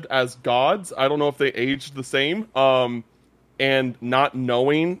they lived as gods. I don't know if they aged the same. And not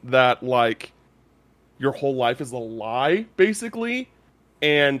knowing that like your whole life is a lie, basically,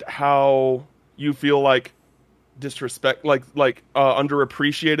 and how you feel like disrespect, like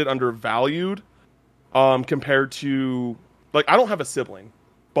underappreciated, undervalued, compared to like, I don't have a sibling,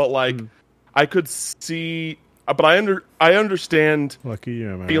 but like I could see, but I understand. Lucky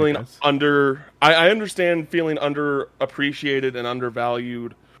you, man. Feeling I understand feeling underappreciated and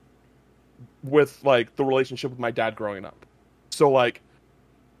undervalued with like the relationship with my dad growing up. So like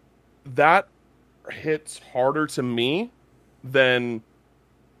that hits harder to me than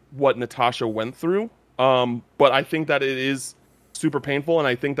what Natasha went through. But I think that it is super painful, and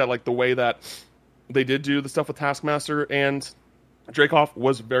I think that like the way that they did do the stuff with Taskmaster and Dreykov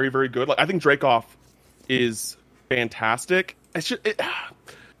was very, very good. Like, I think Dreykov is fantastic.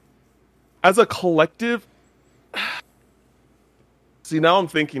 As a collective, see, now I'm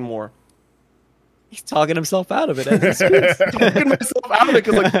thinking more. He's talking himself out of it. As he speaks. Talking myself out of it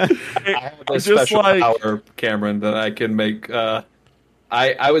because like I have a special power, Cameron, that I can make.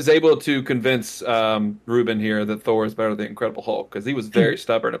 I was able to convince Ruben here that Thor is better than the Incredible Hulk, because he was very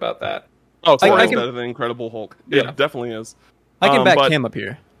stubborn about that. Oh, Thor is better than Incredible Hulk. Yeah, it definitely is. I can back him up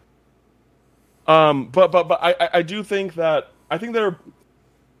here. But I do think that they're.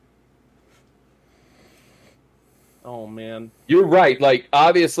 Oh man, you're right. Like,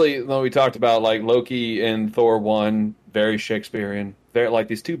 obviously, when we talked about like Loki and Thor 1, very Shakespearean. They're like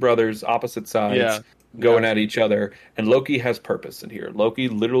these two brothers, opposite sides, going at each other. And Loki has purpose in here. Loki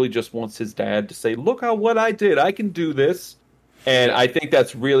literally just wants his dad to say, "Look what I did. I can do this." And I think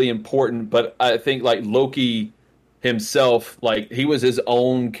that's really important. But I think like Loki himself, like, he was his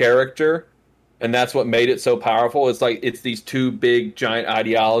own character, and that's what made it so powerful. It's like it's these two big giant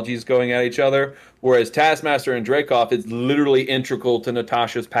ideologies going at each other, whereas Taskmaster and Dreykov is literally integral to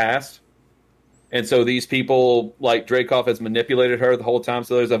Natasha's past. And so these people, like Dreykov, has manipulated her the whole time.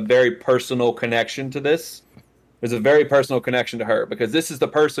 So there's a very personal connection to this. There's a very personal connection to her, because this is the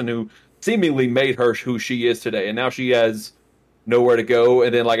person who seemingly made her who she is today, and now she has nowhere to go.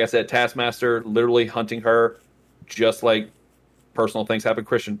 And then, like I said, Taskmaster literally hunting her, just like personal things happen.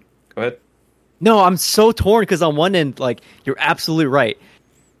 Christian, go ahead. No, I'm so torn, because on one end, like, you're absolutely right.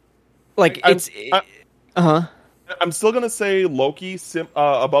 Like, I'm still gonna say Loki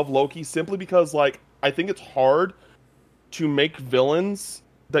above Loki, simply because like I think it's hard to make villains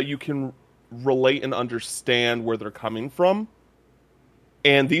that you can relate and understand where they're coming from.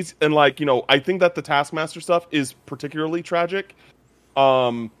 And like, you know, I think that the Taskmaster stuff is particularly tragic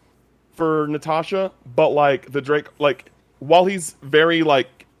for Natasha, but like the Drake, like, while he's very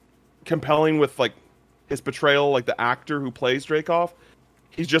like compelling with like his portrayal, like the actor who plays Dreykov,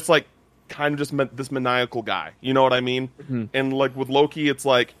 he's just like kind of just this maniacal guy, you know what I mean? Mm-hmm. And like with Loki, it's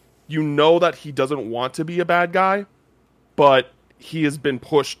like, you know that he doesn't want to be a bad guy, but he has been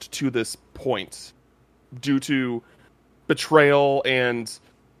pushed to this point due to betrayal and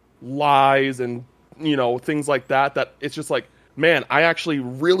lies and, you know, things like that, that it's just like, man, I actually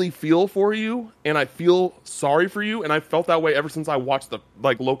really feel for you, and I feel sorry for you, and I felt that way ever since I watched the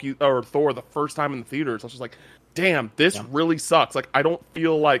like Loki or Thor the first time in the theaters. I was just like, damn, this really sucks. Like, I don't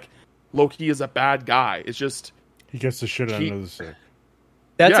feel like Loki is a bad guy. It's just he gets the shit out of the sick.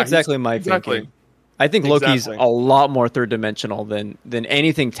 That's exactly my thinking. I think Loki's a lot more third dimensional than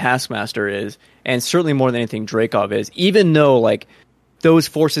anything Taskmaster is, and certainly more than anything Dreykov is. Even though like those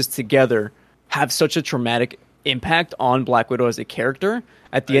forces together have such a traumatic impact on Black Widow as a character,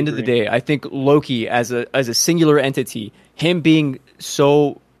 at the end of the day, I think Loki as a singular entity, him being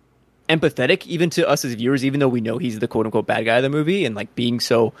so empathetic even to us as viewers, even though we know he's the quote unquote bad guy of the movie, and like being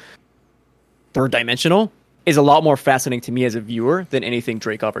so third dimensional, is a lot more fascinating to me as a viewer than anything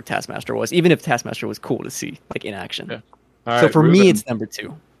Dreykov or Taskmaster was, even if Taskmaster was cool to see, like in action. Yeah. So for Ruben, me, it's number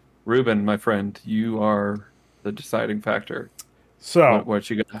 2. Ruben, my friend, you are the deciding factor. So what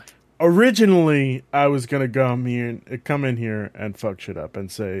you got? Originally, I was gonna come in here and fuck shit up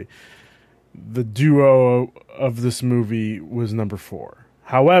and say the duo of this movie was number 4.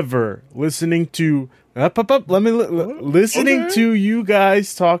 However, listening to to you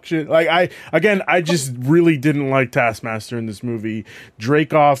guys talk shit, like I just really didn't like Taskmaster in this movie.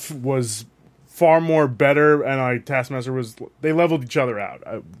 Dreykov was far more better, and Taskmaster was, they leveled each other out.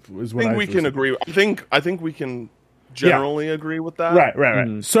 I think we can agree. I think we can generally agree with that. Right.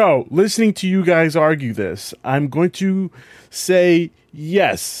 Mm-hmm. So, listening to you guys argue this, I'm going to say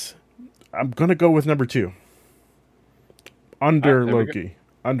yes. I'm going to go with number 2. Under Loki.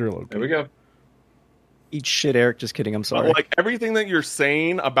 There we go. Eat shit, Eric. Just kidding. I'm sorry. Like everything that you're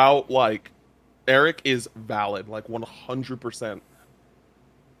saying about like Eric is valid, like 100%.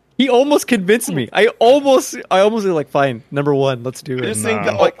 He almost convinced me. I almost was like, fine, number 1, let's do it. I just think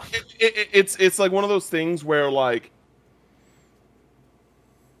that like it's like one of those things where like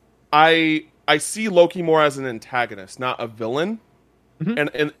I see Loki more as an antagonist, not a villain,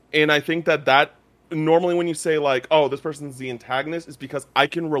 and I think that normally when you say like, oh, this person's the antagonist, is because I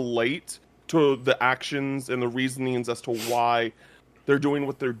can relate to the actions and the reasonings as to why they're doing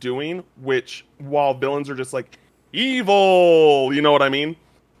what they're doing, which while villains are just like evil, you know what I mean?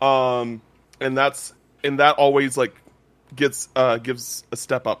 And that always like gives a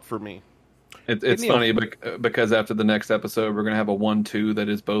step up for me. It's funny because after the next episode we're gonna have a 1-2 that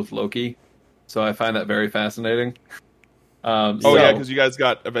is both Loki, so I find that very fascinating. Yeah, because you guys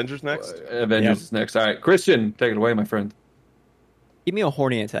got Avengers next. Avengers is next. All right, Christian, take it away, my friend. Give me a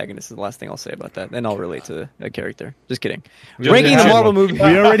horny antagonist is the last thing I'll say about that. Then I'll relate to a character. Just kidding. Ranking the Marvel movie.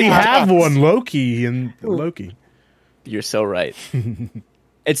 We already have one, Loki, and Loki. You're so right.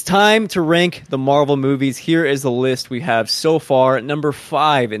 It's time to rank the Marvel movies. Here is the list we have so far. Number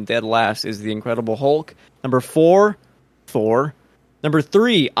 5 in dead last is The Incredible Hulk. Number 4, Thor. Number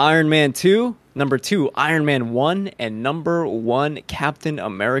 3, Iron Man 2. Number 2, Iron Man 1. And number 1, Captain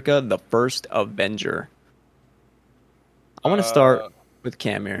America, the First Avenger. I want to start with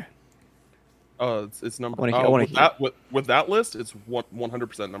Cam here. It's number. With that list, it's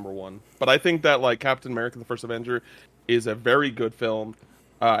 100% number 1. But I think that like Captain America: The First Avenger is a very good film.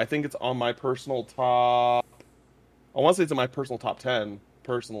 I think it's on my personal top. I want to say it's in my personal top 10.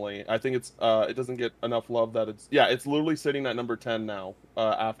 Personally, I think it's it doesn't get enough love that it's literally sitting at number 10 now.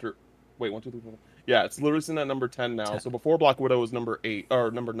 After 1, 2, 3, 4. Yeah, it's literally sitting at number 10 now. 10. So before Black Widow was number 8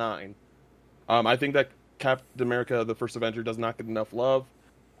 or number 9. I think that Captain America: The First Avenger does not get enough love.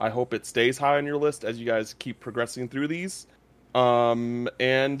 I hope it stays high on your list as you guys keep progressing through these.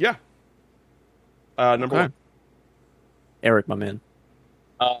 And yeah. Number 1. Eric, my man.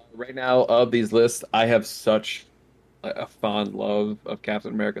 Right now, of these lists, I have such a fond love of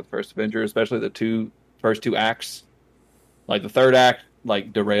Captain America: The First Avenger, especially the first two acts. Like the third act,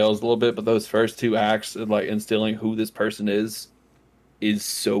 like derails a little bit, but those first 2 acts, like instilling who this person is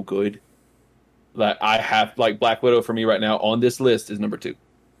so good. That I have like Black Widow for me right now on this list is number 2.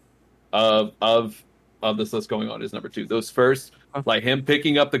 Of this list going on is number 2. Those first, like him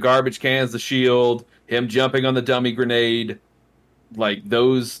picking up the garbage cans, the shield, him jumping on the dummy grenade, like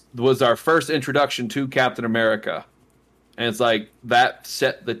those was our first introduction to Captain America, and it's like that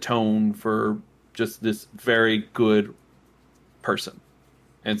set the tone for just this very good person.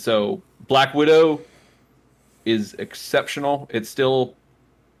 And so Black Widow is exceptional. It's still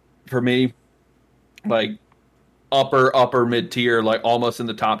for me like upper mid tier, like almost in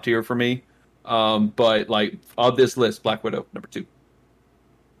the top tier for me. But like of this list, Black Widow number 2.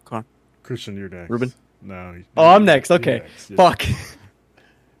 Come on, Christian, you're next. Ruben. No. I'm next. Okay. Next, yeah. Fuck.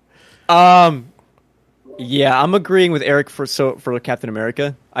 Yeah, I'm agreeing with Eric for Captain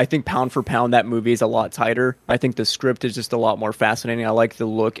America. I think pound for pound that movie is a lot tighter. I think the script is just a lot more fascinating. I like the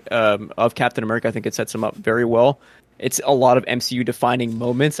look of Captain America. I think it sets him up very well. It's a lot of MCU defining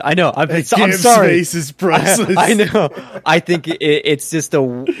moments. I know. I'm sorry. Is priceless. I know. I think it's just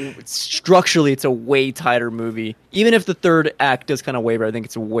structurally it's a way tighter movie. Even if the third act does kind of waver, I think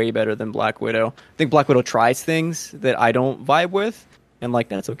it's way better than Black Widow. I think Black Widow tries things that I don't vibe with, and like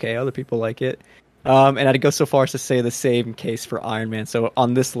that's okay. Other people like it. And I'd go so far as to say the same case for Iron Man. So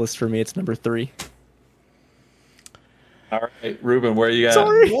on this list for me, it's number 3. All right, Ruben, where you at?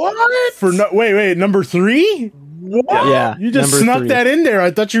 Sorry. What? Wait, number 3? What? Yeah, You just number snuck 3. that in there.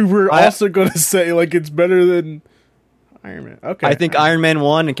 I thought you were also going to say like it's better than Iron Man. Okay. I think Iron Man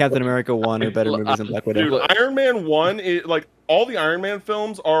 1 and Captain America 1 are better movies than Black Widow. Dude, Iron Man 1 is like all the Iron Man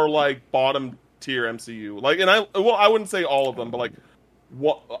films are like bottom tier MCU. Like, and I wouldn't say all of them, but like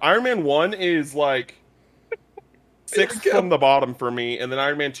Iron Man 1 is like 6th from the bottom for me, and then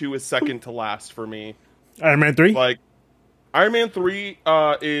Iron Man 2 is second to last for me. Iron Man 3? Like Iron Man 3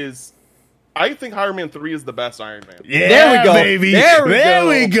 is I think Iron Man 3 is the best Iron Man. Yeah, there we go, baby. There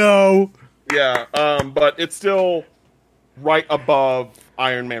we go. Yeah, but it's still right above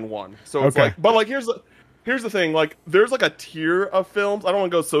Iron Man 1. So it's like, but like here's the thing, like there's like a tier of films. I don't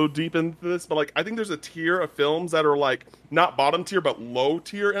want to go so deep into this, but like I think there's a tier of films that are like not bottom tier but low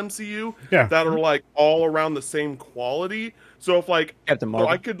tier MCU that are like all around the same quality. So if like so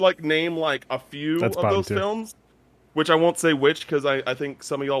I could like name like a few of those films, which I won't say which because I think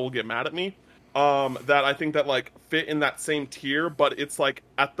some of y'all will get mad at me. That I think that like fit in that same tier, but it's like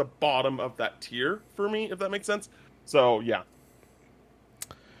at the bottom of that tier for me, if that makes sense. So yeah.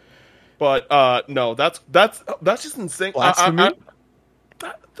 But no, that's just insane. Blasphemy?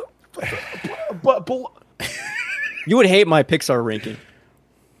 But You would hate my Pixar ranking.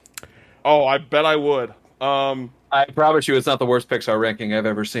 Oh, I bet I would. I promise you, it's not the worst Pixar ranking I've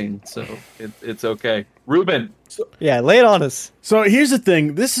ever seen, so it's okay. Ruben. Yeah, lay it on us. So here's the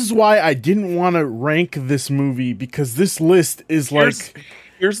thing. This is why I didn't want to rank this movie, because this list is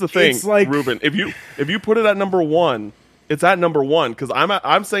here's the thing, like, Ruben. If you put it at number 1, it's at number 1 because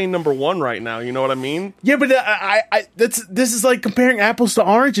I'm saying number 1 right now. You know what I mean? Yeah, but this is like comparing apples to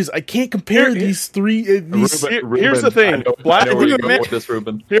oranges. I can't compare these three. Ruben, here's the thing. I know where you're going with this,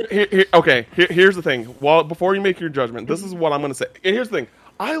 Ruben. Here's the thing. Before you make your judgment, this is what I'm going to say. Here's the thing.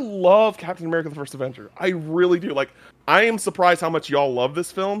 I love Captain America: The First Avenger. I really do. Like, I am surprised how much y'all love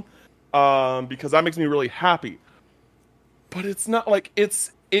this film, because that makes me really happy. But it's not like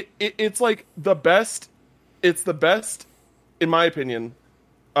it's like the best. It's the best, in my opinion,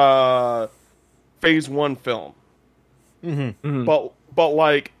 Phase 1 film. Mm-hmm. Mm-hmm. But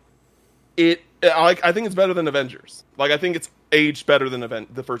like I think it's better than Avengers. Like, I think it's aged better than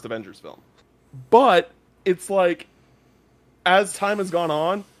the first Avengers film. But it's like, as time has gone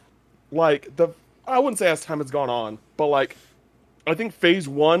on, like I wouldn't say as time has gone on, but like I think Phase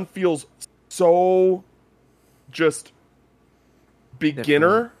 1 feels so just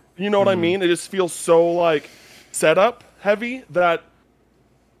beginner. You know what I mean? It just feels so like setup heavy that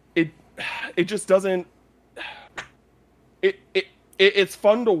it just doesn't. It's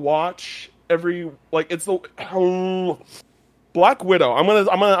fun to watch every, like, it's the Black Widow. I'm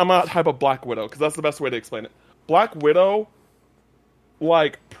gonna type up Black Widow because that's the best way to explain it. Black Widow,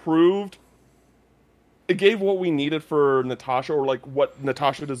 like, proved it gave what we needed for Natasha, or like what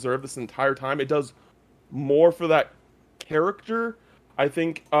Natasha deserved this entire time. It does more for that character. I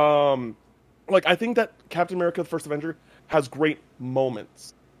think, I think that Captain America: The First Avenger has great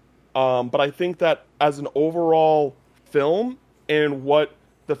moments, but I think that as an overall film and what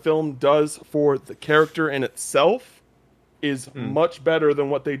the film does for the character in itself is much better than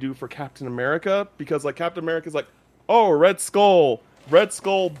what they do for Captain America, because like Captain America's like, oh, Red Skull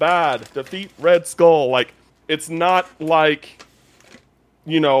bad, defeat Red Skull. Like, it's not like,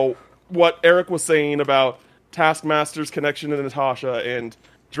 you know, what Eric was saying about Taskmaster's connection to Natasha and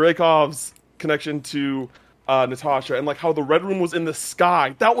Dreykov's connection to Natasha, and like how the Red Room was in the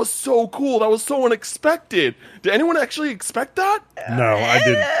sky. That was so cool. That was so unexpected. Did anyone actually expect that? No,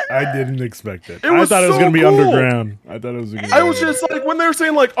 I didn't expect it. I thought it was going to be underground. I thought it was going to be I was just like, when they were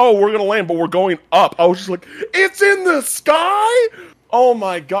saying like, oh, we're going to land, but we're going up, I was just like, it's in the sky? Oh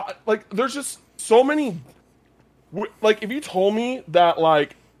my god. Like, there's just so many, like, if you told me that,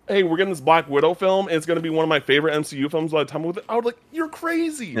 like, hey, we're getting this Black Widow film, and it's going to be one of my favorite MCU films by the time with it, I would like, you're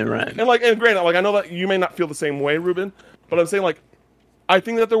crazy. Yeah, right. And like, and granted, like, I know that you may not feel the same way, Ruben, but I'm saying, like, I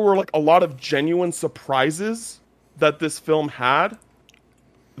think that there were like a lot of genuine surprises that this film had,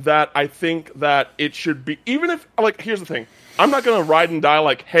 that I think that it should be, even if, like, here's the thing, I'm not going to ride and die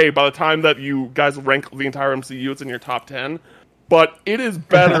like, hey, by the time that you guys rank the entire MCU, it's in your top 10, but it is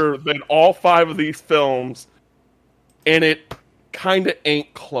better than all 5 of these films, and it kind of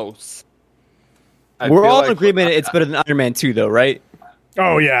ain't close. We're all in agreement it's better than Iron Man 2, though, right?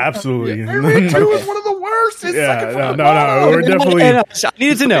 Oh, yeah, absolutely. Iron Man 2 is one of the worst. It's second from the bottom. We're definitely... I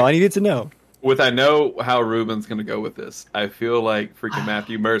needed to know. I know how Ruben's going to go with this. I feel like freaking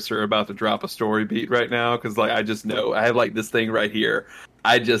Matthew Mercer about to drop a story beat right now, because like I just know I have like this thing right here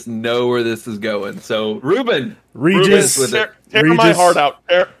I just know where this is going. So, Ruben, Regis, with it. Tear my heart out.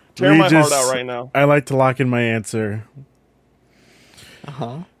 Tear my heart out right now. I like to lock in my answer.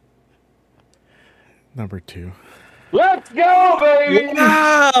 Number 2. Let's go, baby!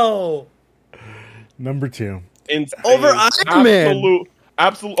 Wow! Number 2. Insane. Over Iron Man.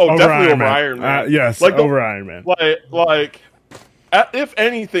 Absolute. Oh, definitely over Iron Man. Yes, like over Iron Man. Like, if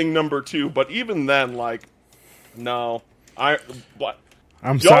anything, number 2. But even then, like, no.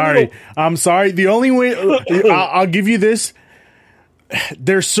 I'm sorry. I'm sorry. The only way I'll give you this.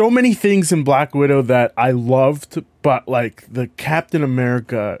 There's so many things in Black Widow that I loved, but like the Captain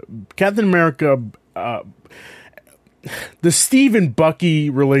America, the Steve and Bucky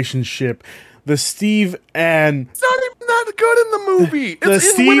relationship, the Steve and It's not even that good in the movie. the It's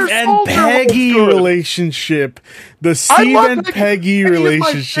in Steve Winter and Soldier Peggy was good. relationship, the I Steve love and Peggy. Peggy Peggy is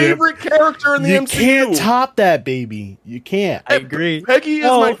relationship. my favorite character in the You MCU. can't top that, baby. You can't. I agree. Peggy is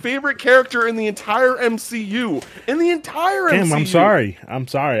my favorite character in the entire MCU. Damn, I'm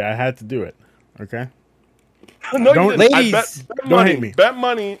sorry. I had to do it. Okay. No, Don't- you didn't. ladies, I bet don't money. hate me. Bet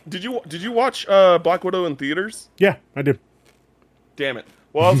money. Did you watch Black Widow in theaters? Yeah, I did. Damn it.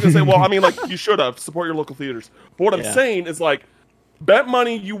 Well, I was gonna say, well, I mean, like, you should have support your local theaters. But what I'm saying is, like, bet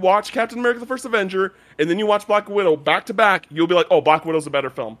money you watch Captain America: The First Avenger, and then you watch Black Widow back to back. You'll be like, oh, Black Widow's a better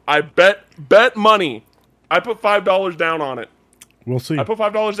film. I bet money. I put $5 down on it. We'll see. I put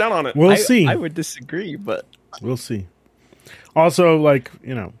 $5 down on it. We'll see. I would disagree, but We'll see. Also, like,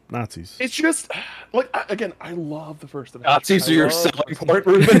 Nazis. It's just like I love the first Avenger. Nazis are I your love- selling point,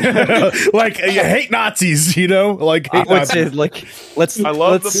 Ruben. Like, you hate Nazis, Like, hate I would say Nazis. like let's. I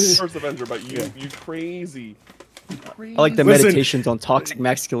love let's, the first Avenger, but you crazy. I like the Listen, meditations on toxic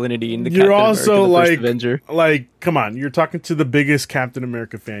masculinity in the You're Captain also America, the First like, Avenger. come on. You're talking to the biggest Captain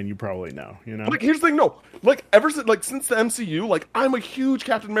America fan you probably know, Like, here's the thing, no. Like, since the MCU, like, I'm a huge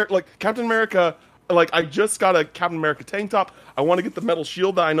Captain America. Like, Captain America. Like, I just got a Captain America tank top. I want to get the metal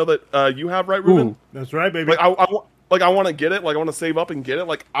shield that I know that you have, right, Ruben? Ooh, that's right, baby. Like, I want to get it. Like, I want to save up and get it.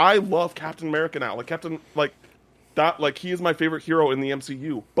 Like, I love Captain America now. Like, he is my favorite hero in the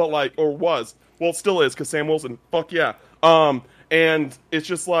MCU. But, like, or was. Well, still is, because Sam Wilson. Fuck yeah. And it's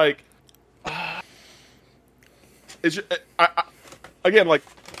just like, it's just, again, like,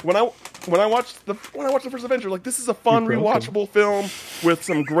 when I watched the first Avenger, like, this is a fun rewatchable film with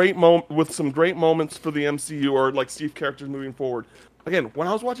some great moments for the MCU or like Steve characters moving forward. Again, when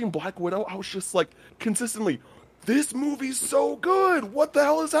I was watching Black Widow, I was just like consistently, this movie's so good. What the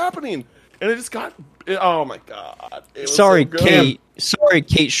hell is happening? And it just got, oh my god! It was Sorry, so good. Kate. Sorry,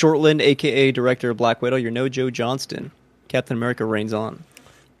 Kate Shortland, aka director of Black Widow. You're no Joe Johnston. Captain America reigns on.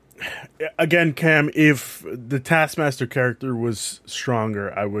 Again, Cam, if the Taskmaster character was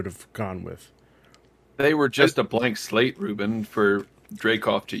stronger, I would have gone with. They were just a blank slate, Ruben, for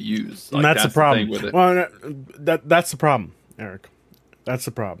Dreykov to use. Like, And that's the problem. thing with it. Well, that's the problem, Eric. That's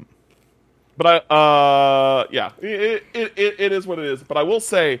the problem. But yeah, it is what it is. But I will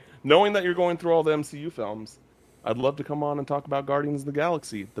say, knowing that you're going through all the MCU films, I'd love to come on and talk about Guardians of the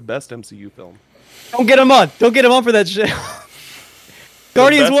Galaxy, the best MCU film. Don't get him on. Don't get him on for that shit.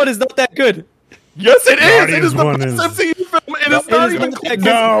 Guardians best- 1 is not that good. Yes, it is. It Guardians is the 1 best is- MCU film. It is It not is even not close. that good.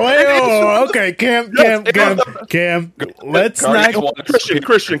 No, wait, okay, Cam. Let's Guardians not.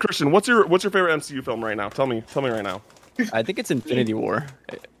 1 Christian, what's your favorite MCU film right now? Tell me right now. I think it's Infinity War.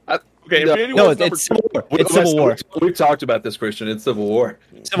 Okay, Infinity No, War is number it's two. Civil War. It's Civil War. We've talked about this, Christian. It's Civil War.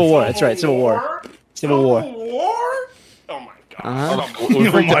 Civil War. That's right. Civil War. Civil War. Oh my god. Uh-huh.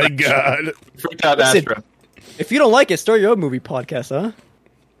 Oh my god. Freaked out Listen, Astra. If you don't like it, start your own movie podcast, huh?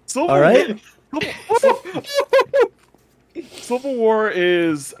 Civil All right. Civil War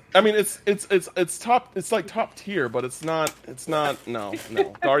is. I mean, it's top. It's like top tier, but it's not. No.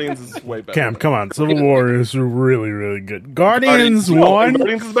 Guardians is way better. Cam, come on. Civil War is really, really good. Guardians 1.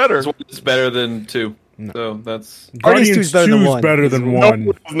 Guardians is better. It's better than 2. So that's Guardians 2 2 is better than 1.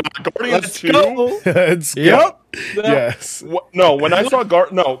 No, it's not. Guardians Let's 2. go. It's Yep. Yes. No, when I saw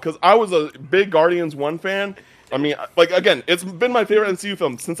because I was a big Guardians 1 fan. I mean, like, again, it's been my favorite MCU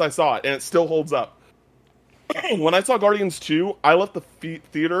film since I saw it, and it still holds up. When I saw Guardians 2, I left the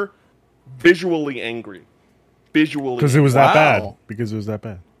theater visually angry. Because it was that bad. Wow. Because it was that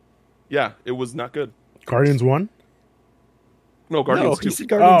bad. Yeah, it was not good. Guardians 1? No, Guardians he 2.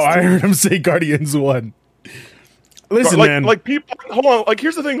 said Oh, Guardians I 2. heard him say Guardians 1. Listen, like, man. like people, hold on. Like,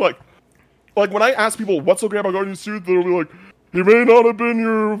 here's the thing. Like when I ask people what's so great about Guardians 2, they'll be like, "He may not have been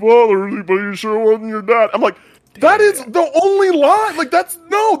your father, but he sure wasn't your dad." I'm like, that is the only lie. Like, that is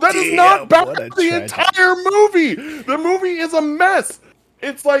not bad what a for the tragedy. entire movie. The movie is a mess.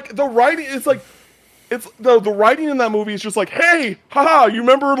 It's like the writing. It's like it's the writing in that movie is just like, hey, haha, you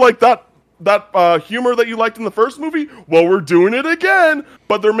remember like that humor that you liked in the first movie? Well, we're doing it again,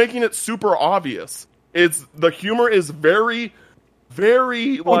 but they're making it super obvious. The humor is very,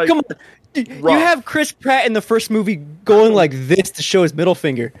 very like. Come on. You have Chris Pratt in the first movie going like this to show his middle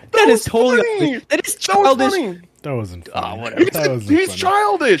finger. That is totally funny. That is childish. That wasn't funny. Whatever. He's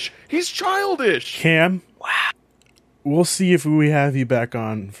childish. He's childish. Cam, wow. We'll see if we have you back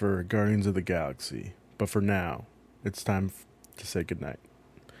on for Guardians of the Galaxy. But for now, it's time to say goodnight.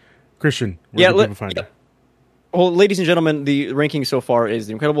 Christian, where can people find you? Well, ladies and gentlemen, the ranking so far is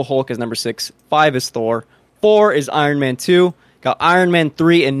The Incredible Hulk is number 6, 5 is Thor, 4 is Iron Man 2, got Iron Man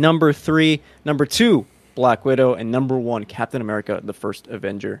 3 in number 3, number 2, Black Widow, and number 1, Captain America, the First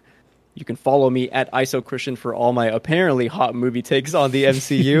Avenger. You can follow me at IsoChristian for all my apparently hot movie takes on the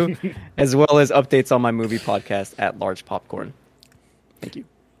MCU, as well as updates on my movie podcast at Large Popcorn. Thank you.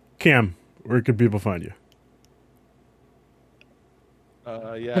 Cam, where can people find you?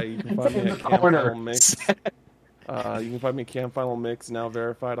 You can find me at Cam Final Mix. You can find me at Cam Final Mix, now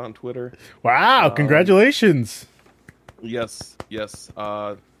verified on Twitter. Wow, congratulations. Yes. It's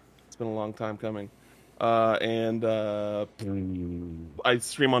been a long time coming. And I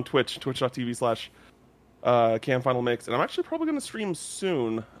stream on Twitch, twitch.tv/Cam Final Mix. And I'm actually probably going to stream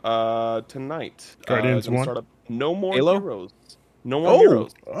soon, tonight. Guardians 1? Start up No More Halo? Heroes. No More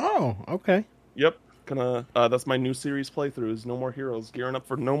Heroes. Oh, okay. Yep. That's my new series playthrough is No More Heroes. Gearing up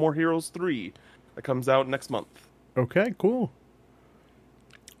for No More Heroes 3 that comes out next month. Okay, cool.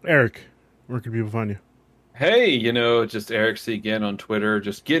 Eric, where can people find you? Hey, just Eric C again on Twitter,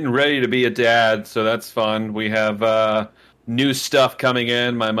 just getting ready to be a dad, so that's fun. We have new stuff coming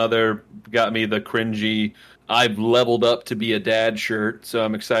in. My mother got me the cringy I've leveled up to be a dad shirt, so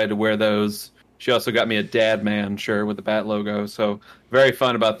I'm excited to wear those. She also got me a Dad Man shirt with the Bat logo, so very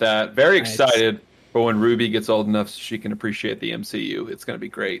fun about that. Very excited for when Ruby gets old enough so she can appreciate the MCU. It's going to be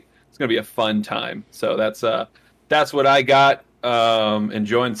great. It's going to be a fun time. So that's what I got.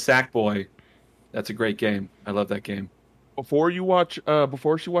 Enjoying Sackboy. That's a great game. I love that game. Before she watches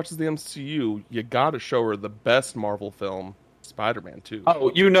the MCU, you got to show her the best Marvel film, Spider-Man 2.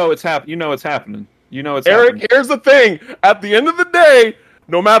 Oh, it's happening. Eric, here's the thing. At the end of the day,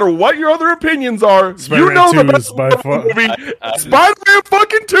 no matter what your other opinions are, Spider-Man the best movie, Spider-Man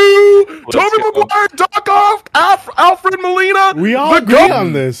fucking 2, Tobey Maguire, Doc Ock, Alfred Molina. We all agree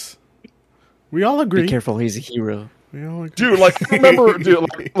on this. We all agree. Be careful, he's a hero. We all agree. Dude, remember,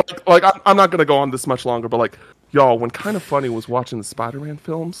 I'm not gonna go on this much longer, but y'all, when Kind of Funny was watching the Spider-Man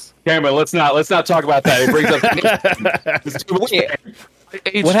films. Cameron, let's not talk about that. It brings up. I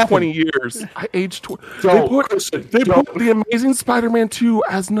aged 20 years. I aged 20. They put The Amazing Spider-Man 2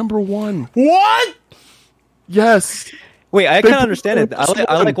 as number 1. What? Yes. Wait, I can't understand it.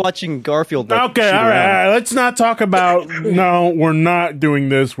 I like watching Garfield. Okay, all right. Let's not talk about. No, we're not doing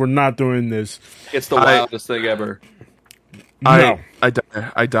this. We're not doing this. It's the wildest thing ever. No. I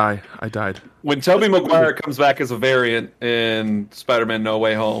died. When Tobey Maguire comes back as a variant in Spider-Man No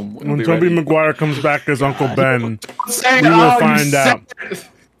Way Home. When Tobey Maguire comes back as Uncle Ben, we will find out.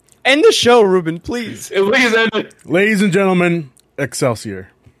 End the show, Ruben, please. Please end it. Ladies and gentlemen, Excelsior.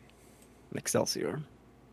 Excelsior.